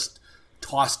this just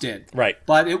tossed in? Right.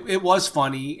 But it was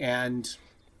funny and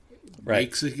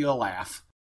makes you laugh.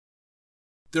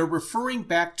 They're referring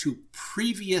back to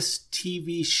previous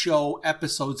TV show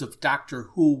episodes of Doctor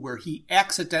Who where he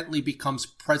accidentally becomes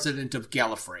president of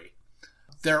Gallifrey.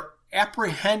 They're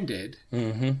apprehended,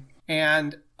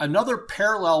 and another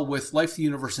parallel with Life, the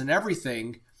Universe, and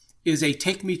Everything is a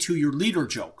take me to your leader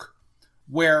joke,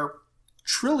 where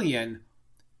Trillian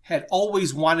had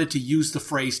always wanted to use the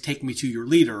phrase take me to your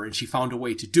leader, and she found a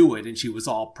way to do it, and she was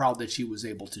all proud that she was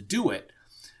able to do it.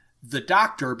 The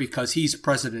Doctor, because he's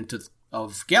president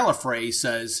of Gallifrey,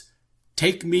 says,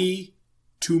 take me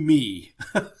to me.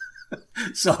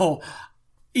 So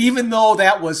even though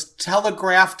that was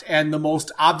telegraphed and the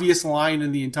most obvious line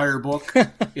in the entire book,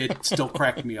 it still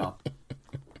cracked me up.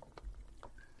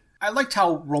 I liked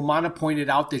how Romana pointed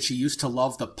out that she used to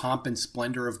love the pomp and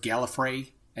splendor of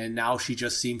Gallifrey, and now she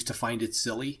just seems to find it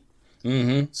silly.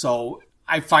 Mm-hmm. So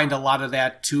I find a lot of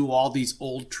that too. All these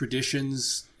old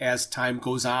traditions, as time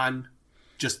goes on,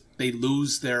 just they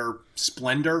lose their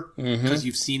splendor because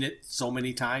you've seen it so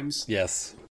many times.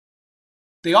 Yes.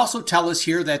 They also tell us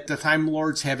here that the Time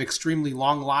Lords have extremely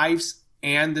long lives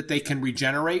and that they can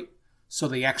regenerate. So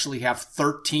they actually have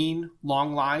 13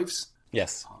 long lives.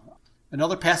 Yes.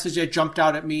 Another passage that jumped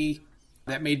out at me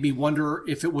that made me wonder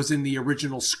if it was in the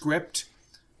original script.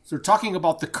 So they're talking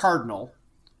about the Cardinal,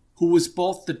 who was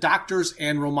both the Doctor's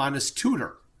and Romana's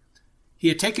tutor. He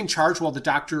had taken charge while the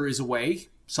Doctor is away.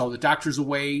 So the Doctor's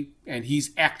away and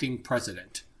he's acting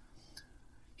president.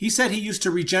 He said he used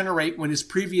to regenerate when his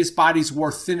previous bodies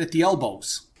wore thin at the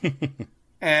elbows.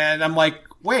 And I'm like,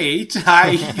 wait,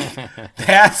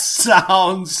 that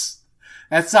sounds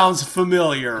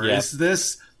familiar. Yeah. Is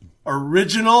this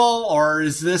original or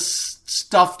is this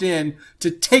stuffed in to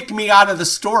take me out of the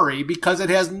story because it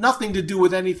has nothing to do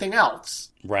with anything else?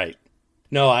 Right.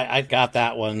 No, I got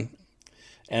that one.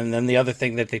 And then the other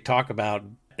thing that they talk about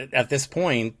at this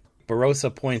point,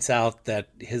 Barossa points out that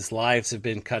his lives have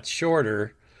been cut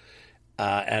shorter.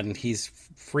 And he's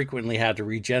frequently had to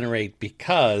regenerate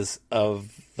because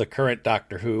of the current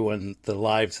Doctor Who and the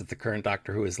lives that the current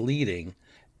Doctor Who is leading.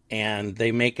 And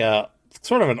they make a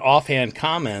sort of an offhand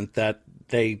comment that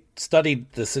they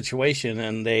studied the situation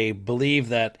and they believe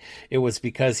that it was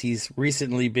because he's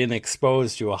recently been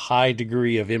exposed to a high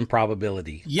degree of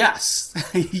improbability. Yes.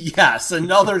 Yes.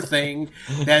 Another thing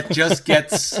that just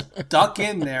gets stuck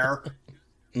in there.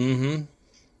 Mm-hmm.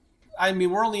 I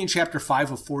mean, we're only in chapter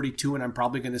 5 of 42, and I'm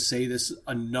probably going to say this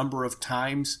a number of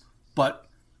times, but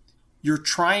you're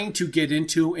trying to get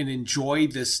into and enjoy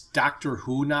this Doctor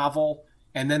Who novel,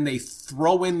 and then they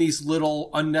throw in these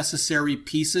little unnecessary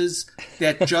pieces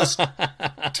that just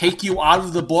take you out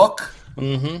of the book,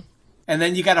 and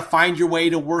then you got to find your way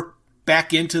to work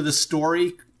back into the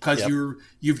story because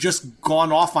you've just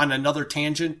gone off on another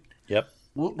tangent. Yep.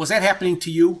 Was that happening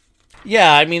to you?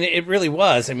 Yeah, I mean, it really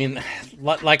was. I mean,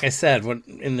 like I said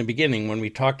in the beginning when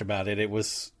we talked about it, it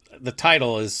was the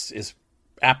title is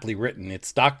aptly written.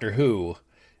 It's Doctor Who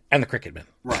and the Cricketmen.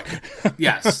 Right.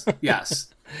 Yes.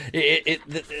 Yes. It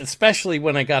especially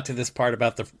when I got to this part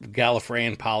about the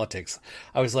Gallifreyan politics,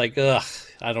 I was like, ugh,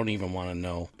 I don't even want to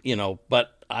know,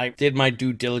 But I did my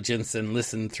due diligence and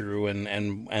listened through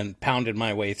and pounded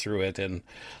my way through it. And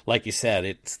like you said,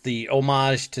 it's the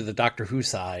homage to the Doctor Who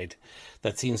side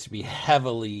that seems to be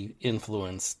heavily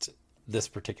influenced this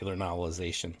particular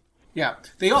novelization. Yeah.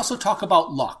 They also talk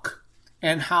about luck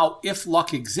and how if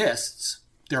luck exists,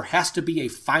 there has to be a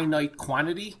finite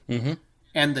quantity. Mm-hmm.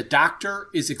 And the Doctor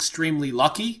is extremely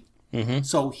lucky. Mm-hmm.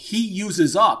 So he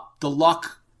uses up the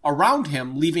luck around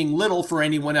him, leaving little for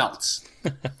anyone else.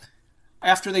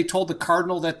 After they told the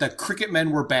Cardinal that the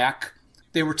Cricketmen were back,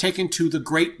 they were taken to the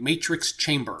Great Matrix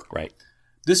Chamber. Right.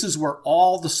 This is where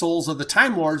all the souls of the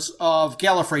Time Lords of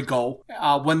Gallifrey go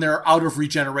when they're out of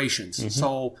regenerations.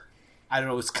 So, I don't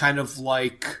know, it's kind of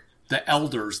like the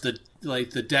elders, the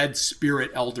dead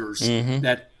spirit elders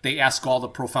that they ask all the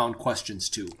profound questions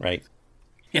to. Right.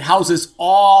 It houses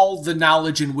all the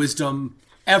knowledge and wisdom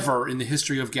ever in the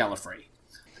history of Gallifrey.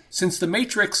 Since the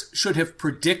Matrix should have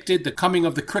predicted the coming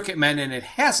of the Cricket Men and it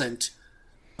hasn't,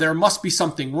 there must be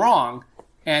something wrong.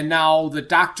 And now the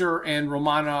Doctor and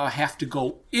Romana have to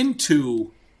go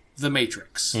into the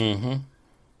Matrix.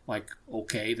 Like,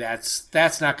 okay,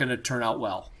 that's not going to turn out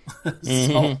well.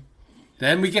 So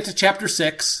then we get to Chapter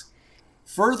 6.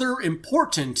 Further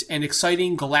important and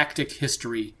exciting galactic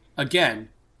history. Again,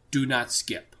 do not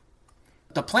skip.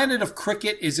 The planet of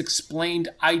Cricket is explained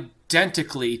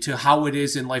identically to how it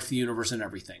is in Life, the Universe, and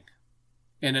Everything.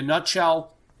 In a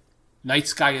nutshell, night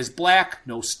sky is black,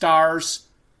 no stars,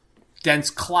 dense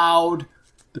cloud.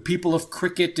 The people of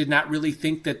Cricket did not really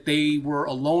think that they were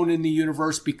alone in the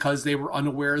universe because they were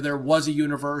unaware there was a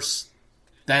universe.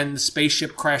 Then the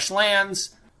spaceship crash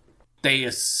lands. They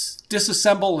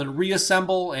disassemble and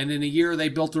reassemble, and in a year they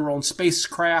built their own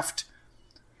spacecraft.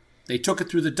 They took it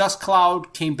through the dust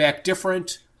cloud, came back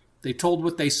different. They told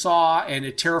what they saw, and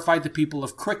it terrified the people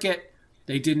of Cricket.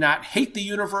 They did not hate the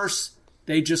universe.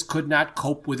 They just could not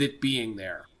cope with it being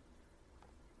there.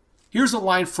 Here's a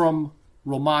line from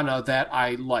Romana that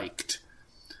I liked.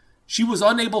 She was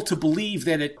unable to believe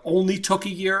that it only took a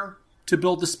year to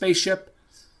build the spaceship.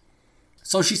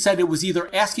 So she said it was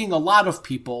either asking a lot of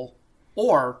people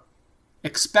or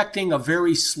expecting a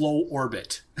very slow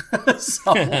orbit.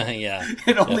 So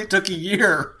it only took a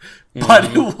year, but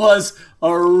it was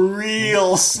a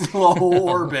real slow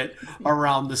orbit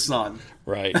around the sun.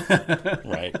 Right.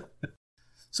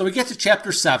 So we get to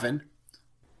Chapter 7.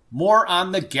 More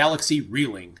on the galaxy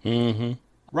reeling.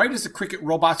 Right as the Cricket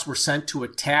robots were sent to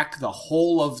attack the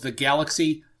whole of the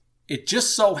galaxy, it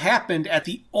just so happened at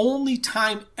the only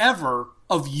time ever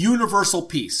of universal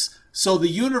peace. So the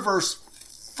universe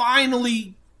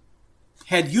finally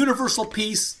had universal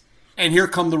peace, and here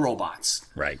come the robots.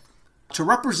 Right. To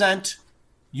represent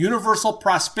universal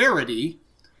prosperity,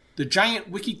 the giant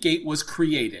Wicket Gate was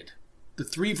created. The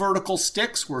 3 vertical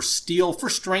sticks were steel for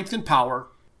strength and power,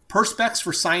 perspex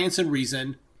for science and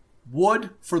reason,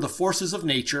 wood for the forces of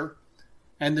nature,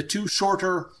 and the 2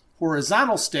 shorter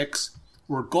horizontal sticks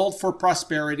were gold for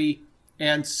prosperity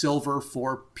and silver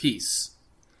for peace.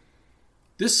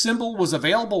 This symbol was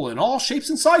available in all shapes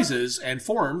and sizes and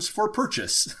forms for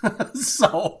purchase.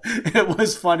 So it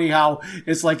was funny how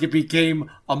it's like it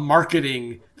became a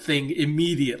marketing thing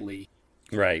immediately.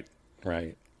 Right.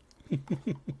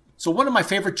 So one of my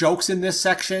favorite jokes in this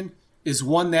section is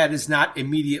one that is not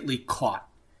immediately caught.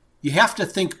 You have to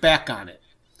think back on it.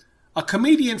 A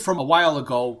comedian from a while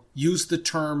ago used the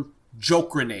term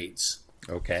joke grenades.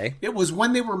 Okay. It was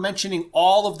when they were mentioning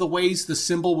all of the ways the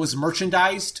symbol was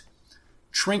merchandised.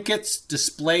 Trinkets,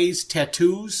 displays,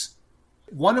 tattoos.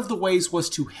 One of the ways was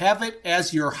to have it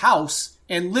as your house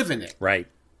and live in it. Right.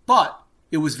 But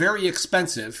it was very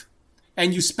expensive,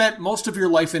 and you spent most of your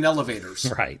life in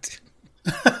elevators. Right.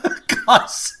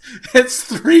 Because it's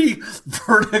 3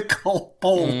 vertical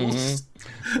poles.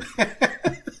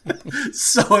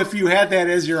 So if you had that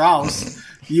as your house,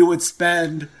 you would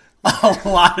spend a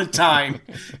lot of time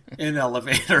in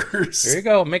elevators. There you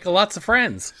go. Make lots of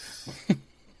friends.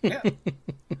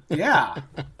 Yeah.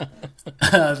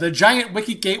 The giant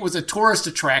Wicket Gate was a tourist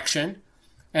attraction,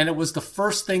 and it was the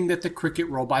first thing that the Cricket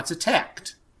robots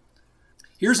attacked.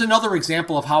 Here's another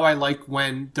example of how I like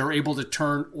when they're able to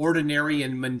turn ordinary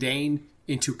and mundane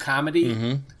into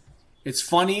comedy. It's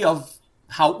funny of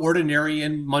how ordinary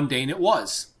and mundane it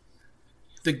was.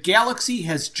 The galaxy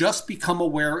has just become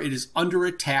aware it is under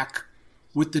attack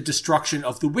with the destruction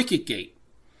of the Wicket Gate.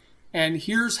 And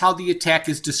here's how the attack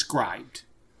is described.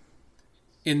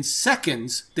 In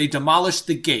seconds, they demolished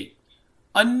the gate,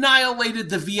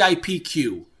 annihilated the VIP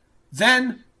queue,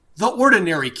 then the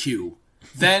ordinary queue,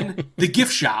 then the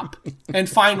gift shop, and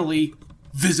finally,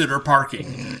 visitor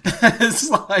parking. It's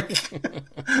like...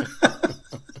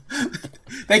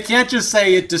 They can't just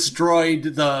say it destroyed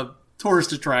the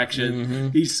tourist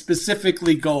attraction. He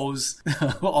specifically goes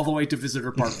all the way to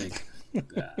visitor parking.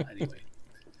 Anyway.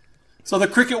 So the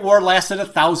Cricket War lasted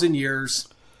 1,000 years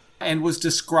and was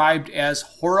described as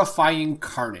horrifying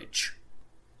carnage.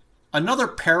 Another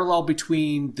parallel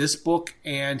between this book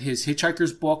and his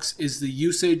Hitchhiker's books is the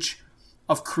usage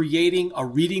of creating a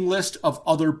reading list of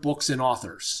other books and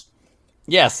authors.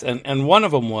 Yes, and one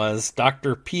of them was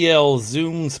Dr. P.L.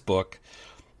 Zoom's book,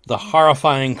 The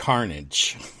Horrifying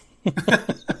Carnage.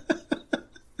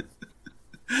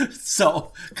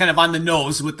 So, kind of on the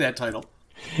nose with that title.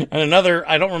 And another,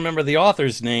 I don't remember the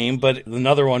author's name, but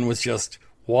another one was just,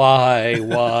 why?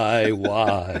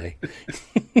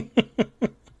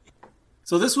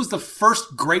 So this was the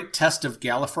first great test of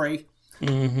Gallifrey.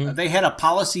 Mm-hmm. They had a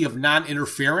policy of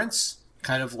non-interference,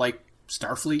 kind of like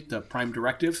Starfleet, the Prime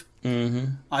Directive. Mm-hmm.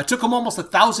 It took them almost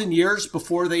 1,000 years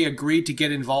before they agreed to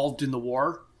get involved in the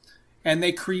war. And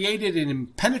they created an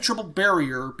impenetrable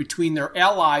barrier between their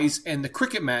allies and the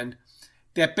cricket men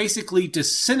that basically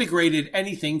disintegrated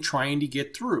anything trying to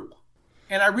get through.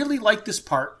 And I really like this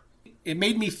part. It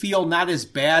made me feel not as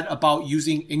bad about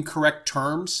using incorrect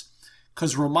terms,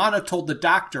 because Romana told the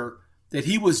Doctor that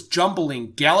he was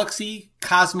jumbling galaxy,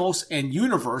 cosmos, and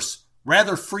universe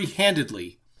rather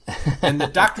free-handedly. And the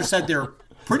Doctor said they're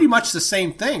pretty much the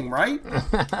same thing, right?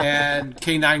 And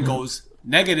K9 goes,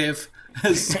 negative.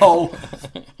 So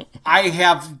I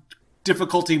have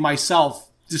difficulty myself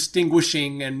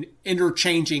distinguishing and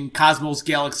interchanging cosmos,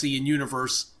 galaxy, and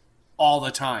universe all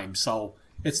the time. So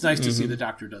it's nice to see the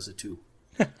Doctor does it too.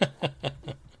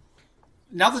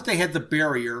 Now that they had the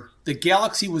barrier, the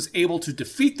galaxy was able to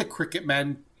defeat the cricket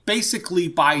men basically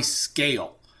by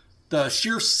scale. The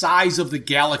sheer size of the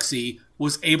galaxy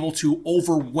was able to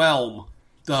overwhelm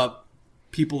the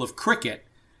people of cricket,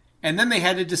 and then they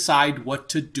had to decide what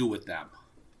to do with them.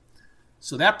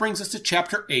 So that brings us to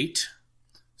Chapter 8,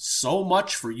 So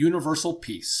Much for Universal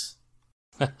Peace.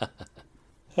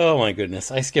 Oh my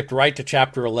goodness, I skipped right to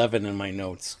Chapter 11 in my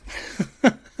notes.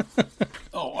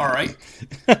 Oh, all right.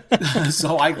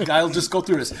 So I'll just go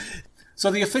through this.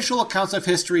 So the official accounts of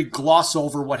history gloss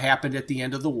over what happened at the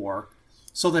end of the war.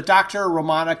 So the Doctor,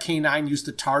 Romana, K9 use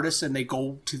the TARDIS, and they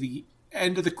go to the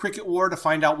end of the cricket war to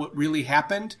find out what really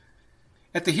happened.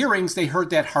 At the hearings, they heard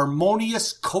that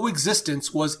harmonious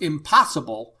coexistence was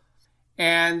impossible,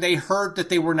 and they heard that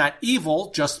they were not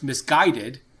evil, just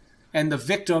misguided, and the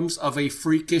victims of a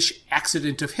freakish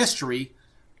accident of history,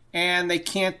 and they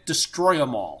can't destroy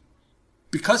them all.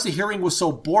 Because the hearing was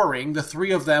so boring, the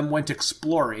three of them went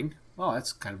exploring. Oh,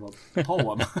 that's kind of a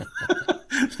poem.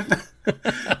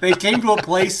 They came to a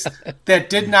place that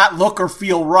did not look or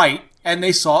feel right, and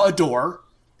they saw a door.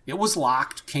 It was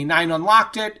locked. K9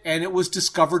 unlocked it, and it was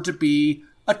discovered to be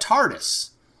a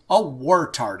TARDIS, a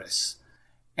war TARDIS.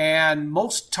 And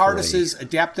most TARDISes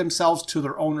adapt themselves to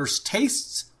their owner's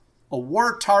tastes. A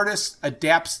war TARDIS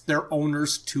adapts their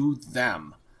owners to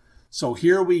them. So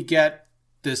here we get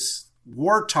this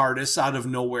war TARDIS out of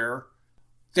nowhere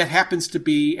that happens to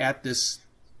be at this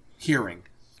hearing.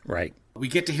 Right. We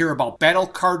get to hear about battle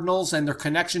cardinals and their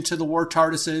connection to the war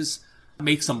TARDISes,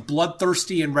 makes them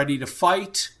bloodthirsty and ready to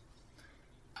fight.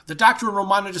 The Doctor and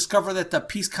Romana discover that the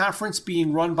peace conference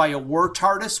being run by a war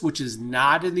TARDIS, which is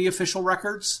not in the official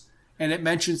records, and it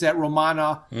mentions that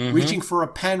Romana reaching for a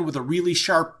pen with a really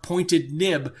sharp pointed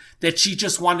nib that she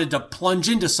just wanted to plunge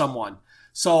into someone.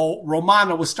 So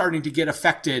Romana was starting to get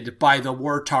affected by the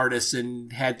war TARDIS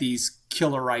and had these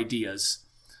killer ideas.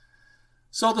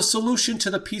 So the solution to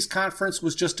the peace conference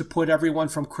was just to put everyone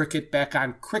from cricket back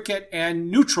on cricket and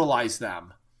neutralize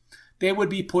them. They would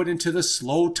be put into the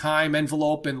slow time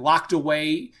envelope and locked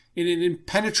away in an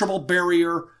impenetrable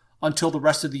barrier until the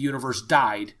rest of the universe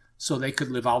died, so they could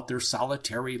live out their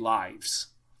solitary lives.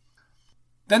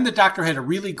 Then the Doctor had a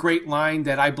really great line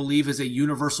that I believe is a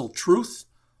universal truth,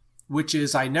 which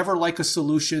is, I never like a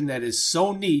solution that is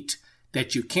so neat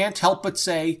that you can't help but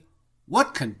say,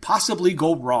 what can possibly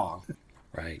go wrong?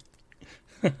 Right.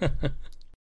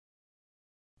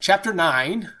 Chapter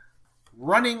 9,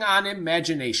 Running on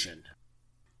Imagination.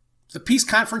 The peace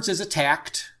conference is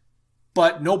attacked,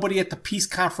 but nobody at the peace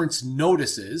conference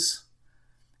notices.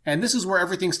 And this is where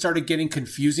everything started getting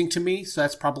confusing to me, so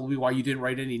that's probably why you didn't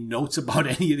write any notes about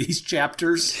any of these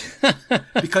chapters.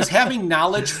 Because having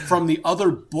knowledge from the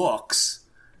other books,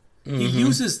 he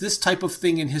uses this type of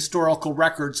thing in historical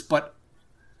records, but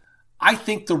I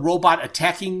think the robot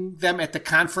attacking them at the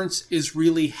conference is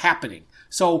really happening.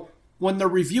 So when they're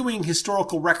reviewing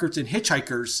historical records in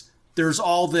Hitchhikers, there's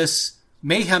all this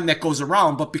mayhem that goes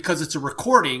around, but because it's a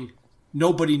recording,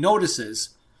 nobody notices.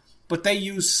 But they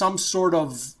use some sort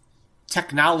of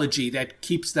technology that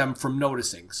keeps them from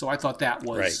noticing. So I thought that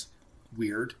was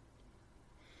weird.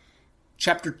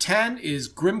 Chapter 10 is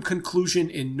Grim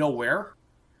Conclusion in Nowhere.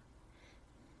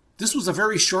 This was a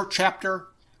very short chapter,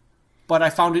 but I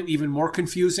found it even more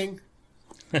confusing.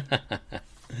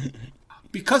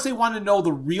 Because they want to know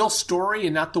the real story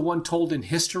and not the one told in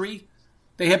history,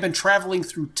 they have been traveling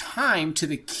through time to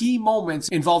the key moments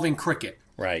involving cricket.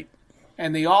 Right.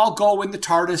 And they all go in the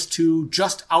TARDIS to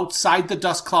just outside the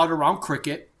dust cloud around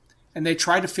cricket, and they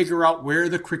try to figure out where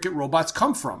the cricket robots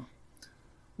come from.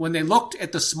 When they looked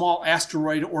at the small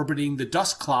asteroid orbiting the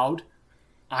dust cloud,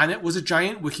 On it was a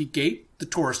giant Wicket Gate, the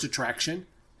tourist attraction,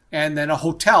 and then a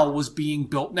hotel was being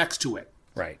built next to it.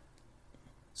 Right.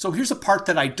 So here's a part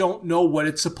that I don't know what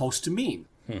it's supposed to mean.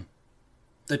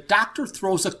 The Doctor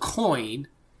throws a coin,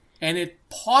 and it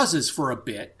pauses for a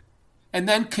bit, and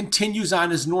then continues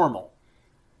on as normal.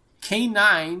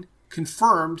 K9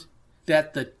 confirmed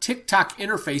that the tick-tock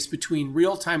interface between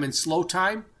real time and slow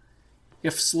time,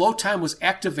 if slow time was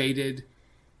activated,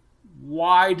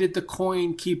 why did the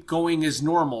coin keep going as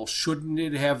normal? Shouldn't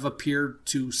it have appeared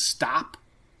to stop?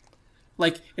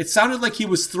 Like, it sounded like he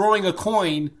was throwing a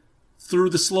coin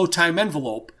through the slow time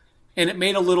envelope, and it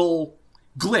made a little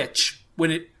glitch when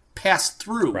it passed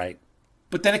through. Right.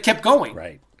 But then it kept going.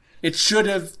 Right. It should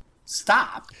have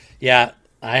stopped. Yeah,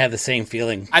 I had the same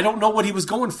feeling. I don't know what he was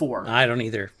going for. I don't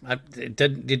either. It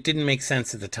didn't make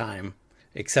sense at the time,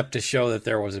 except to show that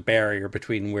there was a barrier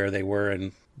between where they were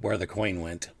and where the coin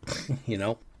went, you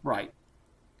know? Right.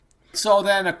 So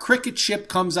then a cricket ship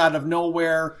comes out of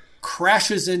nowhere,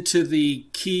 crashes into the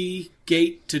key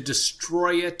gate to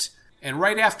destroy it, and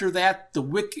right after that, the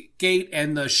Wicket Gate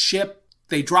and the ship,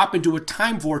 they drop into a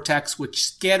time vortex which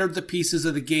scattered the pieces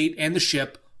of the gate and the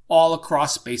ship all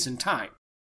across space and time.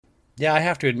 Yeah, I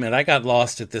have to admit, I got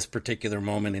lost at this particular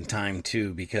moment in time,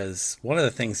 too, because one of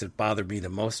the things that bothered me the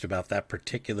most about that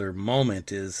particular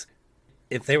moment is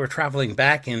if they were traveling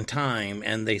back in time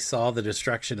and they saw the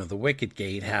destruction of the Wicket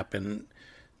Gate happen,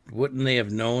 wouldn't they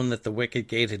have known that the Wicket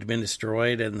Gate had been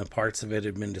destroyed and the parts of it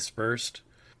had been dispersed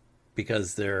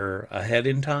because they're ahead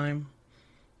in time?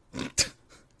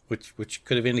 Which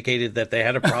could have indicated that they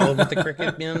had a problem with the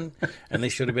cricket men, and they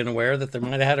should have been aware that they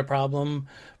might have had a problem,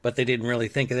 but they didn't really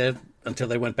think of it until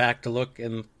they went back to look,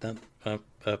 and then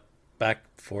back,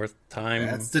 forth, time.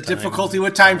 That's the difficulty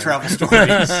with time travel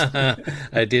stories.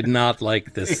 I did not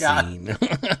like this scene.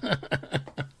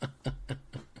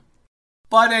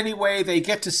 But anyway, they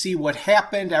get to see what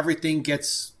happened. Everything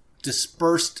gets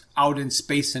dispersed out in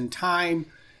space and time.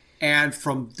 And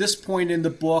from this point in the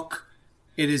book,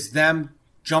 it is them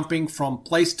jumping from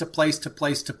place to place to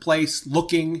place to place,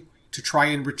 looking to try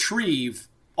and retrieve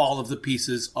all of the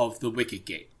pieces of the Wicket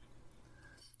Gate.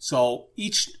 So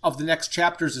each of the next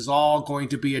chapters is all going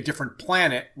to be a different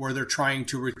planet where they're trying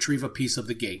to retrieve a piece of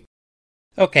the gate.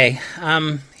 Okay,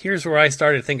 here's where I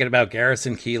started thinking about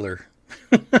Garrison Keillor.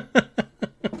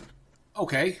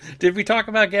 Okay. Did we talk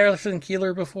about Garrison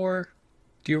Keillor before?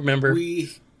 Do you remember?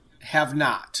 We have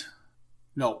not.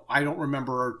 No, I don't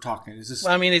remember talking. Is this?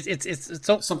 Well, I mean,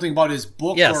 it's something about his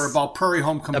book, yes, or about Prairie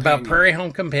Home Companion? About Prairie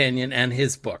Home Companion and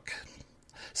his book.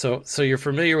 So you're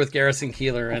familiar with Garrison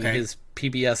Keillor and his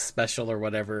PBS special or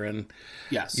whatever, and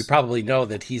yes, you probably know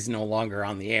that he's no longer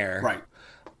on the air. Right.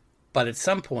 But at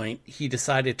some point, he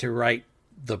decided to write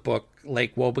the book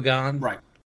Lake Wobegon. Right.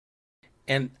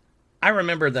 And I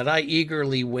remember that I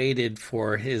eagerly waited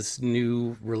for his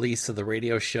new release of the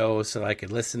radio show so I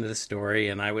could listen to the story,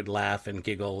 and I would laugh and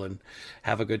giggle and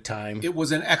have a good time. It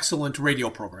was an excellent radio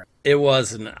program. It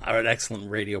was an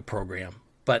excellent radio program.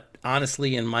 But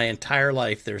honestly, in my entire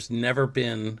life, there's never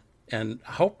been, and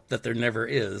I hope that there never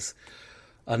is,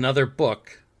 another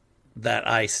book that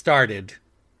I started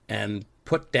and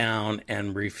put down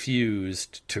and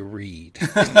refused to read.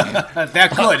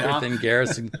 That good, huh? Than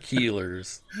Garrison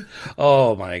Keillor's.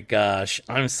 Oh my gosh.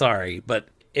 I'm sorry, but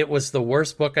it was the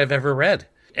worst book I've ever read.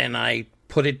 And I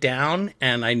put it down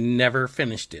and I never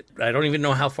finished it. I don't even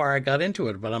know how far I got into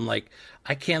it, but I'm like,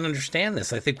 I can't understand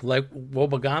this. I think like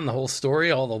Wobegon, the whole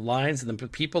story, all the lines and the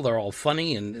people, they're all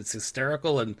funny and it's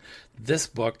hysterical. And this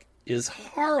book is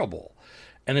horrible.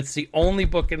 And it's the only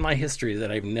book in my history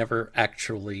that I've never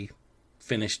actually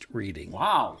finished reading.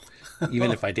 Wow.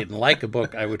 Even if I didn't like a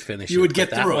book, I would finish it. You would get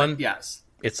that through one, it, yes.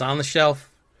 It's on the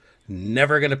shelf.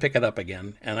 Never going to pick it up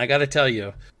again. And I got to tell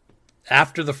you,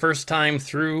 after the first time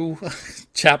through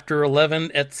chapter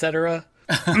 11, etc.,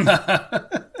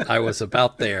 I was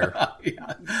about there.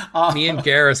 Me and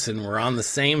Garrison were on the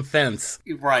same fence.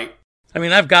 Right. I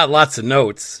mean, I've got lots of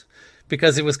notes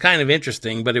because it was kind of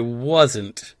interesting, but it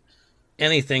wasn't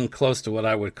anything close to what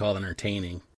I would call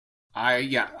entertaining. I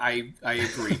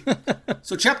agree.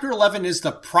 So chapter 11 is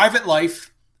the private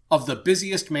life of the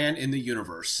busiest man in the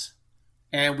universe.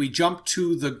 And we jump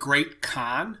to the Great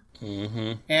Khan.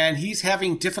 Mm-hmm. And he's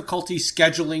having difficulty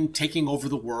scheduling, taking over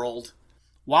the world.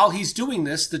 While he's doing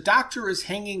this, the Doctor is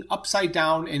hanging upside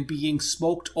down and being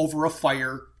smoked over a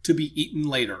fire to be eaten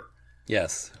later.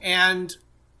 Yes. And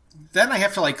then I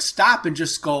have to stop and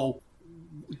just go,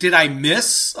 did I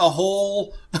miss a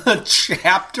whole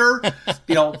chapter?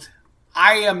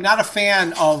 I am not a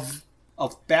fan of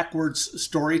backwards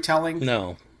storytelling.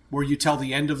 No. Where you tell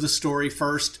the end of the story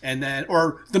first and then,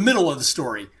 or the middle of the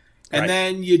story. And Right.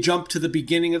 then you jump to the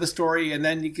beginning of the story, and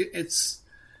then it's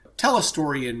tell a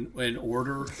story in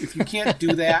order. If you can't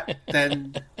do that,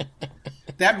 then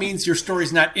that means your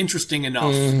story's not interesting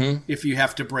enough if you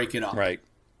have to break it up. Right.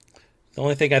 The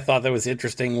only thing I thought that was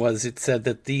interesting was it said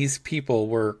that these people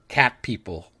were cat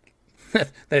people,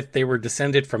 that they were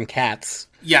descended from cats,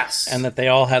 Yes. and that they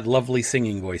all had lovely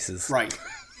singing voices. Right.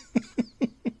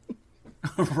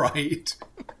 Right.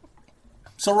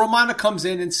 So Romana comes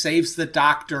in and saves the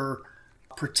doctor,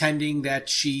 pretending that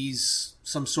she's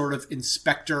some sort of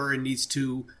inspector and needs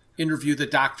to interview the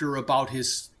doctor about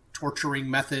his torturing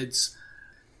methods.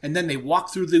 And then they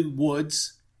walk through the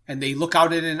woods and they look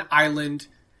out at an island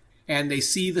and they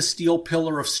see the steel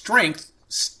pillar of strength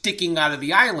sticking out of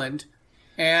the island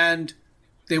and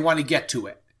they want to get to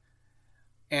it.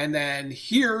 And then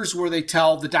here's where they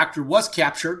tell the doctor was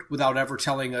captured without ever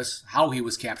telling us how he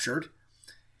was captured.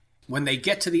 When they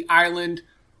get to the island,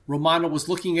 Romana was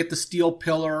looking at the steel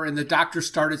pillar and the doctor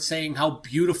started saying how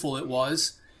beautiful it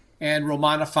was. And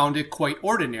Romana found it quite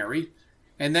ordinary.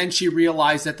 And then she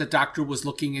realized that the doctor was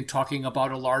looking and talking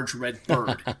about a large red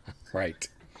bird. Right.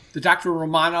 The doctor and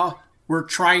Romana were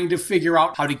trying to figure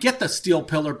out how to get the steel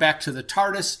pillar back to the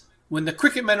TARDIS when the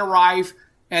cricket men arrive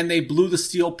and they blew the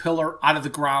steel pillar out of the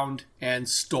ground and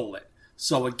stole it.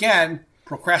 So again,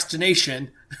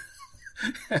 procrastination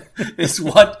is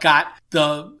what got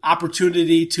the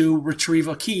opportunity to retrieve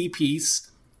a key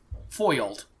piece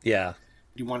foiled. Yeah.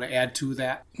 Do you want to add to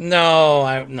that? No,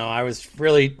 I was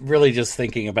really just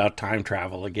thinking about time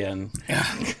travel again.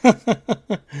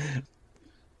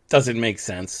 Doesn't make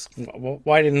sense.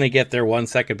 Why didn't they get there 1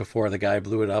 second before the guy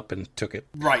blew it up and took it?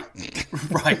 Right.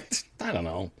 Right. I don't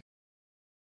know.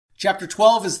 Chapter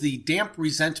 12 is the damp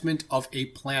resentment of a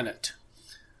planet.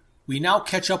 We now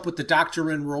catch up with the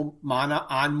Doctor and Romana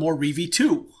on Morivi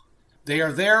 2. They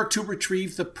are there to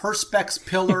retrieve the Perspex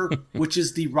Pillar, which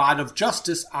is the rod of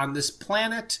justice on this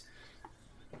planet.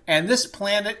 And this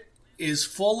planet is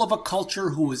full of a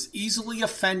culture who is easily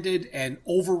offended and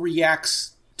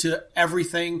overreacts to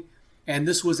everything. And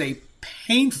this was a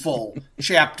painful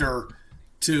chapter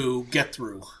to get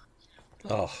through.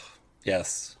 Oh,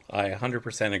 yes. I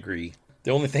 100% agree.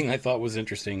 The only thing I thought was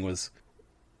interesting was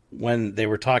when they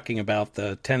were talking about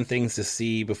the 10 things to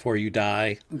see before you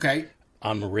die Okay.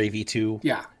 on Moravi 2.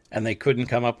 Yeah. And they couldn't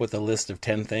come up with a list of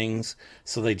 10 things,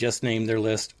 so they just named their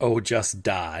list, "Oh, just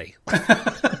die."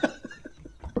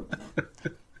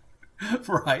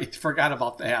 Right. Forgot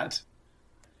about that.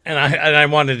 And I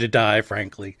wanted to die,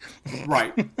 frankly.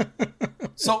 Right.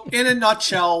 So, in a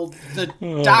nutshell, the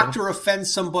doctor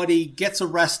offends somebody, gets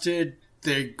arrested,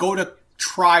 they go to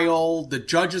trial, the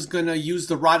judge is going to use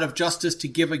the rod of justice to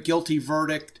give a guilty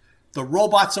verdict, the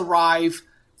robots arrive,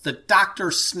 the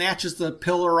doctor snatches the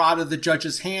pillar out of the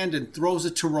judge's hand and throws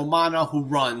it to Romana, who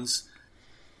runs.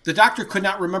 The doctor could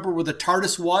not remember where the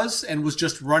TARDIS was and was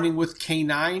just running with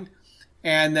K9,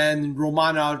 and then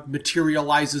Romana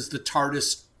materializes the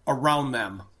TARDIS around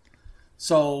them.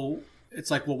 So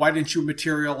it's like, well, why didn't you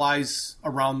materialize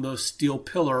around the steel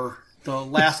pillar, the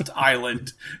last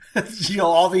island?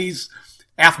 All these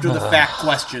after-the-fact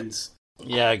questions.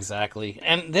 Yeah, exactly.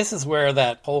 And this is where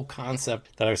that whole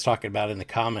concept that I was talking about in the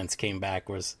comments came back,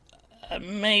 was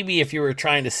maybe if you were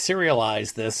trying to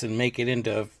serialize this and make it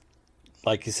into,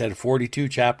 like you said, 42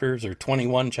 chapters or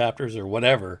 21 chapters or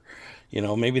whatever,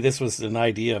 maybe this was an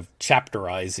idea of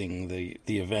chapterizing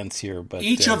the events here. But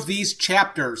each of these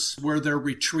chapters where they're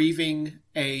retrieving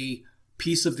a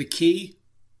piece of the key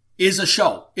is a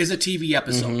show, is a TV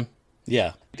episode. Mm-hmm.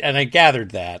 Yeah, and I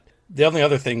gathered that. The only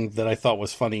other thing that I thought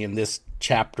was funny in this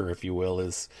chapter, if you will,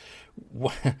 is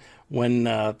when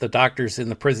the doctor's in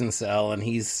the prison cell and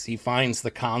he finds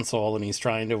the console and he's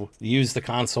trying to use the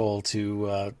console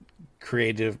to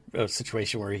create a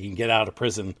situation where he can get out of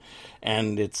prison,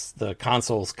 and the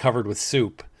console's covered with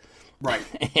soup. Right.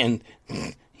 And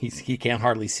he can't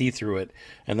hardly see through it.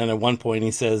 And then at one point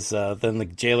he says, then the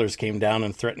jailers came down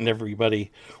and threatened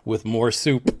everybody with more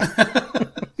soup.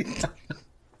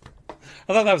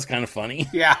 I thought that was kind of funny.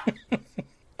 Yeah.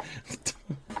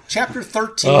 Chapter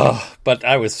 13. Oh, but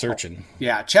I was searching.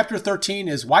 Yeah, chapter 13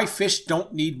 is Why Fish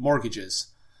Don't Need Mortgages.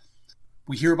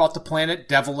 We hear about the planet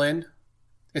Devilin.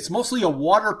 It's mostly a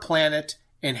water planet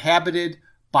inhabited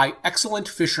by excellent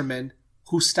fishermen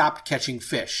who stopped catching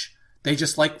fish. They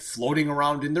just like floating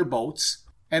around in their boats.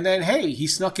 And then, hey, he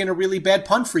snuck in a really bad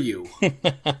pun for you.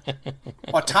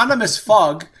 Autonomous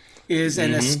Fug is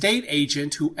an estate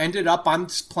agent who ended up on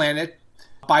this planet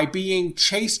by being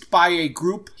chased by a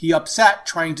group he upset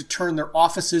trying to turn their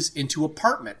offices into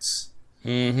apartments.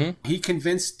 Mm-hmm. He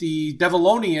convinced the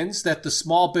Devilonians that the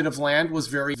small bit of land was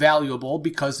very valuable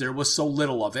because there was so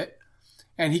little of it.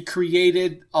 and he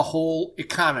created a whole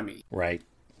economy. Right.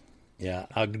 Yeah,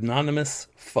 Agnonymous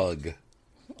Fug.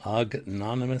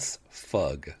 Agnonymous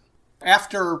Fug.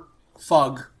 After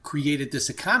Fug created this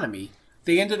economy,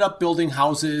 they ended up building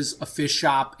houses, a fish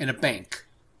shop, and a bank,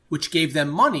 which gave them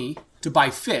money to buy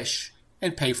fish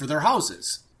and pay for their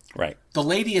houses. Right. The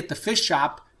lady at the fish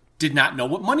shop did not know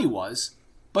what money was,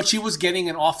 but she was getting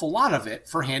an awful lot of it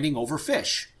for handing over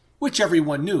fish, which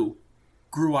everyone knew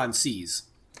grew on seas.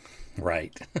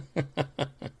 Right.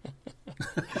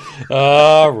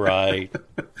 All right.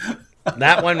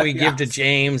 That one we give to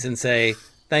James and say,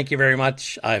 thank you very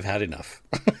much. I've had enough.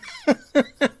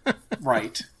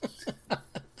 Right.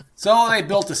 So they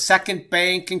built a second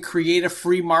bank and create a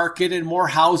free market and more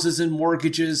houses and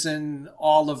mortgages and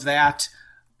all of that.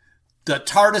 The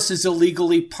TARDIS is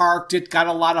illegally parked. It got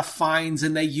a lot of fines,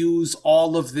 and they use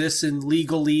all of this in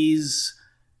legalese.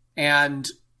 And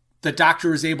the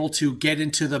Doctor is able to get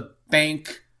into the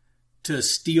bank to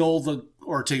steal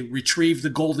or to retrieve the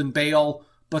golden bale,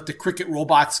 but the cricket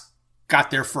robots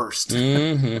got there first.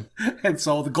 Mm-hmm. And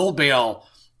so the gold bale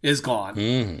is gone.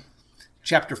 Mm-hmm.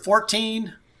 Chapter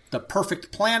 14, The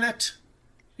Perfect Planet,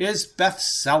 is Beth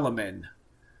Celemin.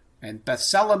 And Beth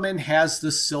Celemin has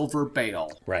the silver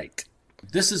bale. Right.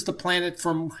 This is the planet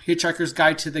from Hitchhiker's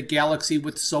Guide to the Galaxy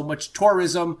with so much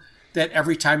tourism that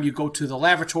every time you go to the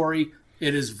lavatory,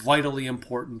 it is vitally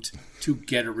important to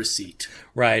get a receipt.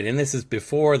 Right, and this is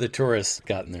before the tourists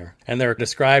gotten there. And they're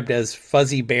described as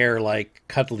fuzzy bear-like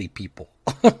cuddly people.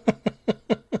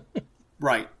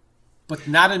 Right, but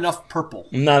not enough purple.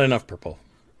 Not enough purple.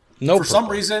 No For purple. some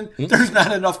reason, there's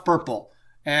not enough purple.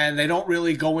 And they don't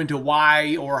really go into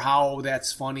why or how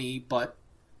that's funny, but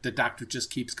the Doctor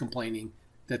just keeps complaining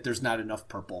that there's not enough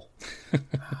purple.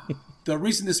 The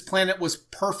reason this planet was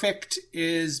perfect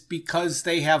is because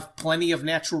they have plenty of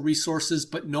natural resources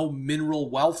but no mineral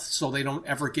wealth, so they don't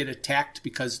ever get attacked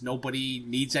because nobody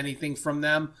needs anything from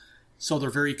them. So they're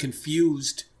very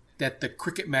confused that the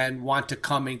cricket men want to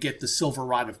come and get the silver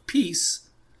rod of peace.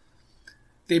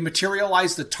 They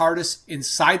materialize the TARDIS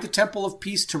inside the Temple of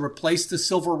Peace to replace the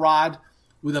silver rod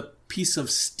with a piece of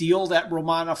steel that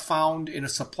Romana found in a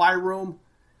supply room.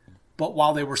 But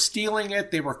while they were stealing it,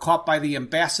 they were caught by the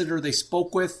ambassador they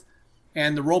spoke with,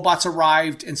 and the robots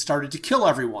arrived and started to kill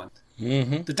everyone.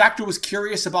 Mm-hmm. The Doctor was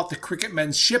curious about the cricket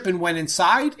men's ship and went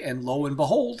inside, and lo and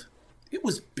behold, it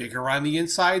was bigger on the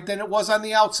inside than it was on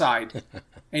the outside.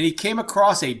 And he came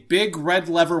across a big red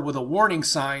lever with a warning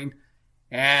sign,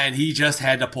 and he just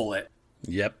had to pull it.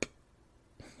 Yep.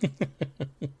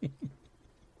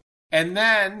 And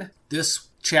then this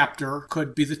chapter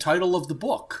could be the title of the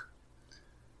book.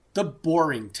 The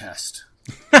Boring Test.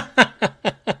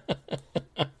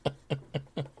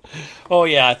 Oh,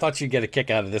 yeah, I thought you'd get a kick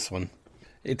out of this one.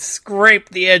 It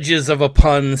scraped the edges of a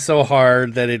pun so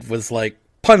hard that it was like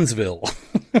Punsville.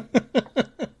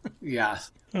 Yeah.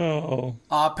 Oh.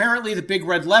 Apparently the big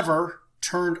red lever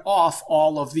turned off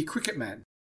all of the cricket men.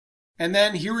 And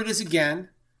then here it is again.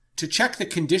 To check the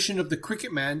condition of the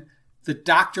cricket men, the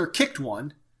Doctor kicked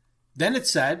one. Then it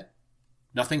said,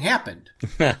 nothing happened.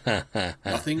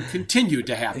 Nothing continued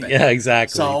to happen. Yeah,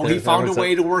 exactly. So he found a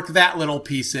way to work that little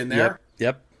piece in there.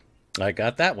 Yep. I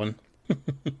got that one.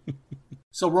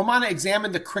 So Romana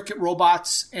examined the cricket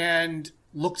robots and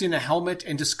looked in a helmet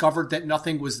and discovered that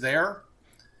nothing was there.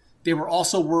 They were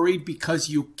also worried because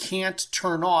you can't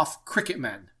turn off cricket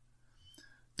men.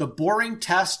 The Boring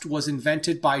Test was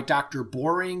invented by Dr.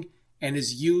 Boring and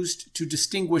is used to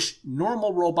distinguish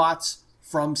normal robots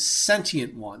from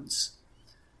sentient ones.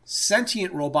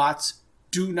 Sentient robots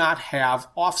do not have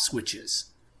off switches.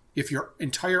 If your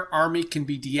entire army can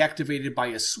be deactivated by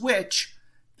a switch,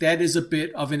 that is a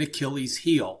bit of an Achilles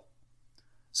heel.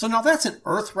 So now that's an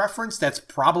Earth reference that's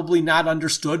probably not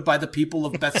understood by the people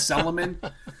of Beth Celemin,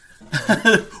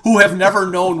 who have never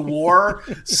known war.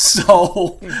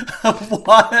 So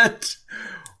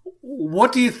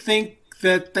what do you think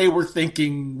that they were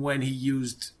thinking when he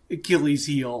used Achilles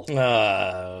heel?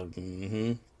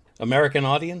 American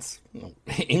audience?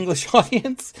 English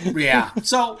audience? Yeah.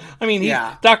 So, I mean,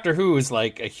 Doctor Who is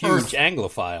like a huge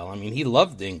Anglophile. I mean, he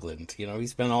loved England. You know, he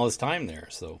spent all his time there.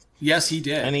 So yes, he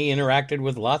did. And he interacted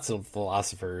with lots of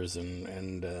philosophers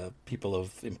and people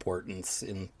of importance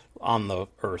on the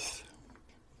Earth.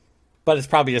 But it's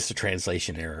probably just a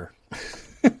translation error.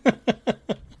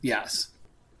 Yes.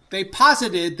 They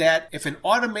posited that if an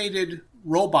automated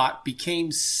robot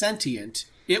became sentient,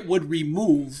 it would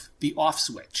remove the off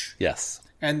switch. Yes.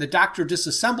 And the Doctor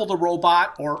disassembled the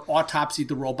robot or autopsied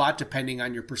the robot, depending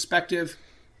on your perspective.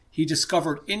 He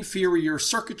discovered inferior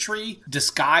circuitry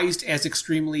disguised as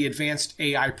extremely advanced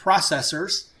AI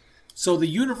processors. So the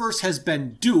universe has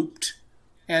been duped,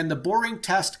 and the boring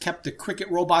test kept the Cricket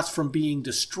robots from being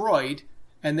destroyed,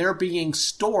 and they're being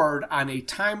stored on a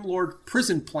Time Lord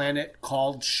prison planet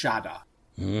called Shada.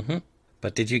 Mm-hmm.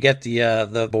 But did you get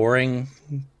the boring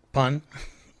pun?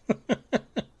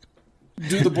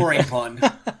 Do the boring pun.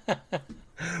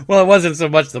 Well, it wasn't so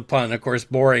much the pun. Of course,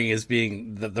 boring is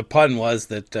being... The pun was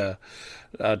that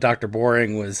Dr.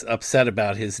 Boring was upset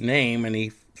about his name, and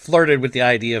he flirted with the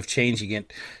idea of changing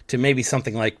it to maybe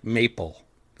something like Maple.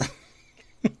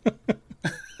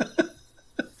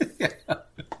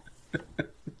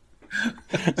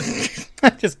 I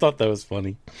just thought that was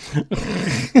funny.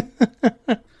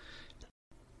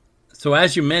 So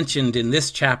as you mentioned in this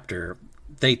chapter,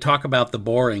 they talk about the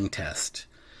Boring test.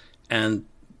 And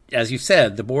as you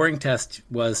said, the Boring test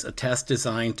was a test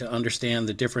designed to understand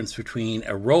the difference between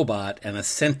a robot and a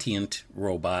sentient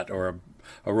robot, or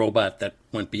a robot that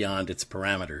went beyond its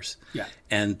parameters. Yeah.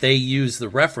 And they use the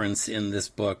reference in this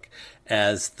book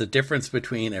as the difference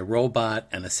between a robot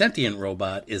and a sentient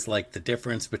robot is like the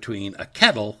difference between a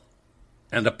kettle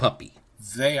and a puppy.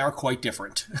 They are quite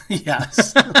different.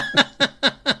 Yes.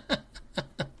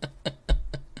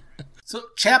 So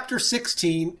chapter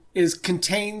 16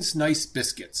 contains nice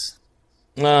biscuits.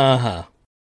 Uh-huh.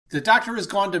 The Doctor has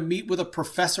gone to meet with a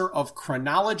professor of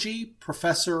chronology,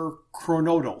 Professor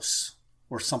Chronodos,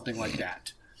 or something like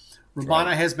that.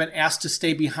 Romana has been asked to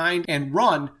stay behind and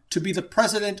run to be the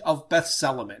president of Beth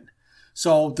Seliman.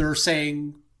 So they're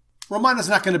saying Romana's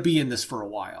not going to be in this for a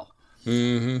while.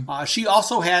 Mm-hmm. She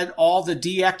also had all the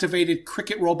deactivated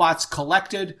Cricket robots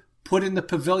collected, put in the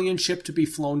pavilion ship to be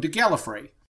flown to Gallifrey.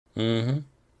 Mm-hmm.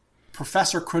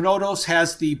 Professor Chronodos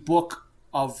has the Book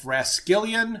of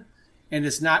Raskillion, and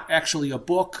it's not actually a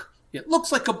book. It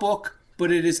looks like a book,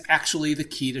 but it is actually the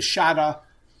key to Shada.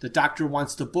 The Doctor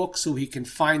wants the book so he can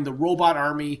find the robot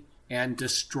army and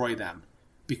destroy them,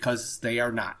 because they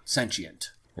are not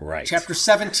sentient. Right. Chapter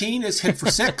 17 is Hit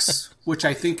for Six, which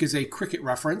I think is a Cricket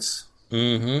reference.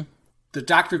 Mm-hmm. The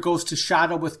Doctor goes to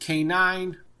Shada with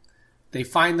K9. They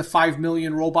find the 5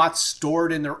 million robots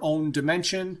stored in their own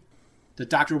dimension. The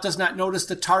Doctor does not notice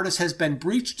the TARDIS has been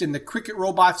breached, and the Cricket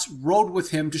robots rode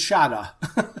with him to Shada.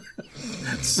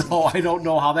 So I don't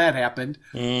know how that happened.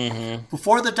 Mm-hmm.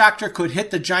 Before the Doctor could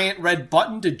hit the giant red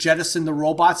button to jettison the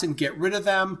robots and get rid of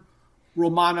them,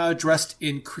 Romana, dressed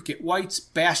in Cricket whites,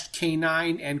 bashed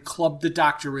K9 and clubbed the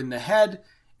Doctor in the head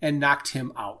and knocked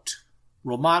him out.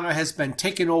 Romana has been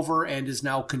taken over and is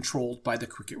now controlled by the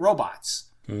Cricket robots.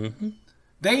 Mm-hmm.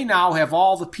 They now have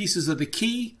all the pieces of the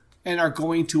key and are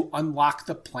going to unlock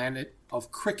the planet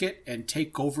of Cricket and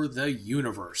take over the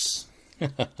universe.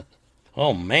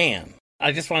 Oh, man.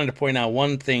 I just wanted to point out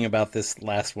one thing about this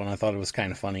last one. I thought it was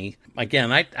kind of funny.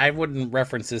 Again, I wouldn't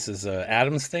reference this as a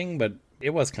Adams thing, but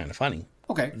it was kind of funny.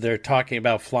 Okay. They're talking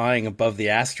about flying above the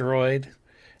asteroid,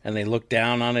 and they look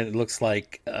down on it. It looks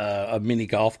like a mini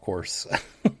golf course.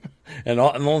 And the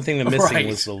only thing that's missing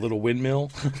was the little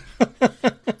windmill.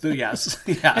 Yes.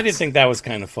 I did think that was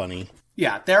kind of funny.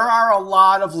 Yeah, there are a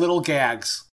lot of little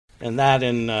gags. And that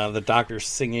and the Doctor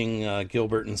singing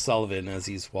Gilbert and Sullivan as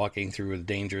he's walking through a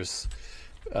dangerous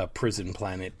prison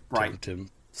planet to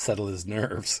settle his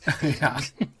nerves. Yeah.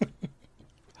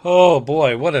 Oh,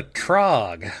 boy, what a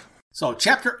trog. So,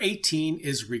 Chapter 18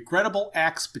 is Regrettable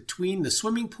Acts Between the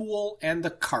Swimming Pool and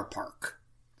the Car Park.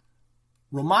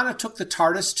 Romana took the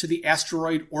TARDIS to the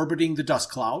asteroid orbiting the dust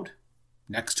cloud,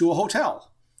 next to a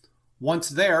hotel. Once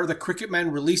there, the Cricket men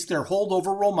released their hold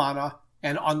over Romana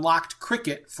and unlocked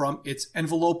Cricket from its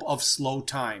envelope of slow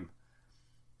time.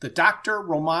 The Doctor,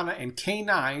 Romana, and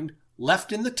K9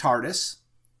 left in the TARDIS.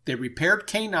 They repaired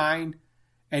K9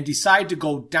 and decide to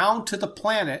go down to the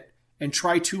planet and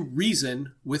try to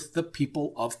reason with the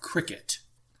people of Cricket.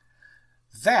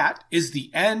 That is the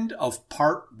end of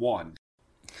part 1.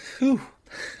 Whew.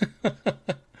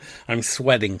 I'm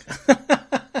sweating.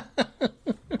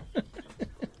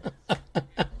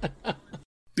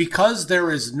 Because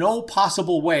there is no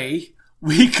possible way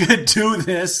we could do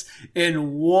this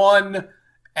in one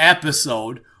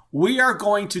episode, we are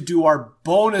going to do our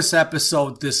bonus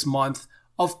episode this month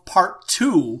of part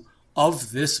 2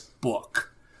 of this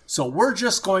book. So we're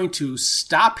just going to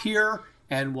stop here,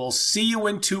 and we'll see you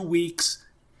in 2 weeks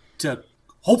to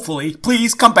hopefully,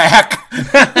 please come back.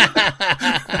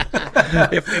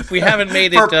 if we haven't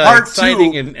made it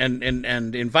exciting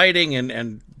and inviting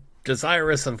and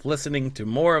desirous of listening to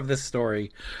more of this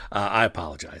story, I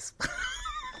apologize.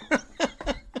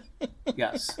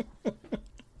 Yes.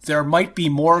 There might be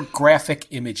more graphic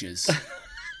images.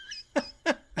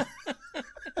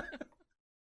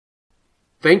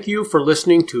 Thank you for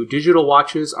listening to Digital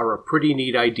Watches Are a Pretty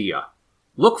Neat Idea.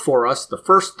 Look for us the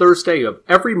first Thursday of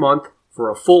every month for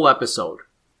a full episode.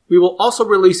 We will also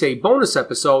release a bonus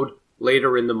episode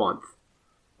later in the month.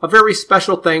 A very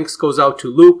special thanks goes out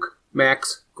to Luke,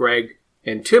 Max, Greg,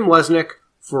 and Tim Lesnick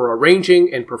for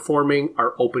arranging and performing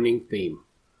our opening theme.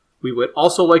 We would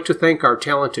also like to thank our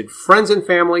talented friends and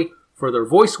family for their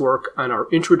voice work on our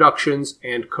introductions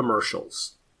and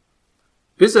commercials.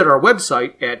 Visit our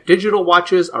website at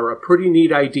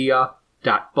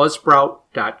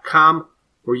digitalwatchesareaprettynneatidea.buzzsprout.com,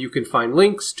 where you can find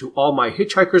links to all my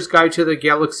Hitchhiker's Guide to the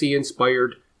Galaxy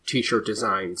inspired t-shirt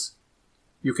designs.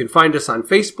 You can find us on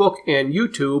Facebook and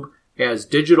YouTube as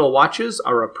Digital Watches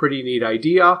Are a Pretty Neat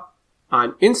Idea,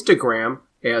 on Instagram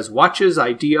as Watches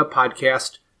Idea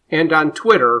Podcast, and on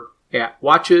Twitter at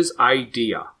Watches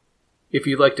Idea. If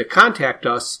you'd like to contact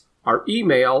us, our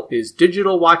email is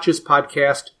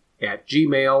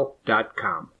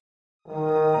digitalwatchespodcast@gmail.com.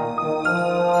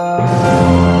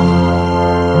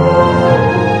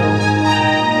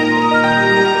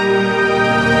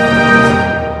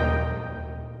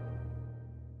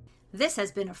 This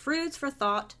has been a Froods for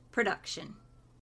Thought production.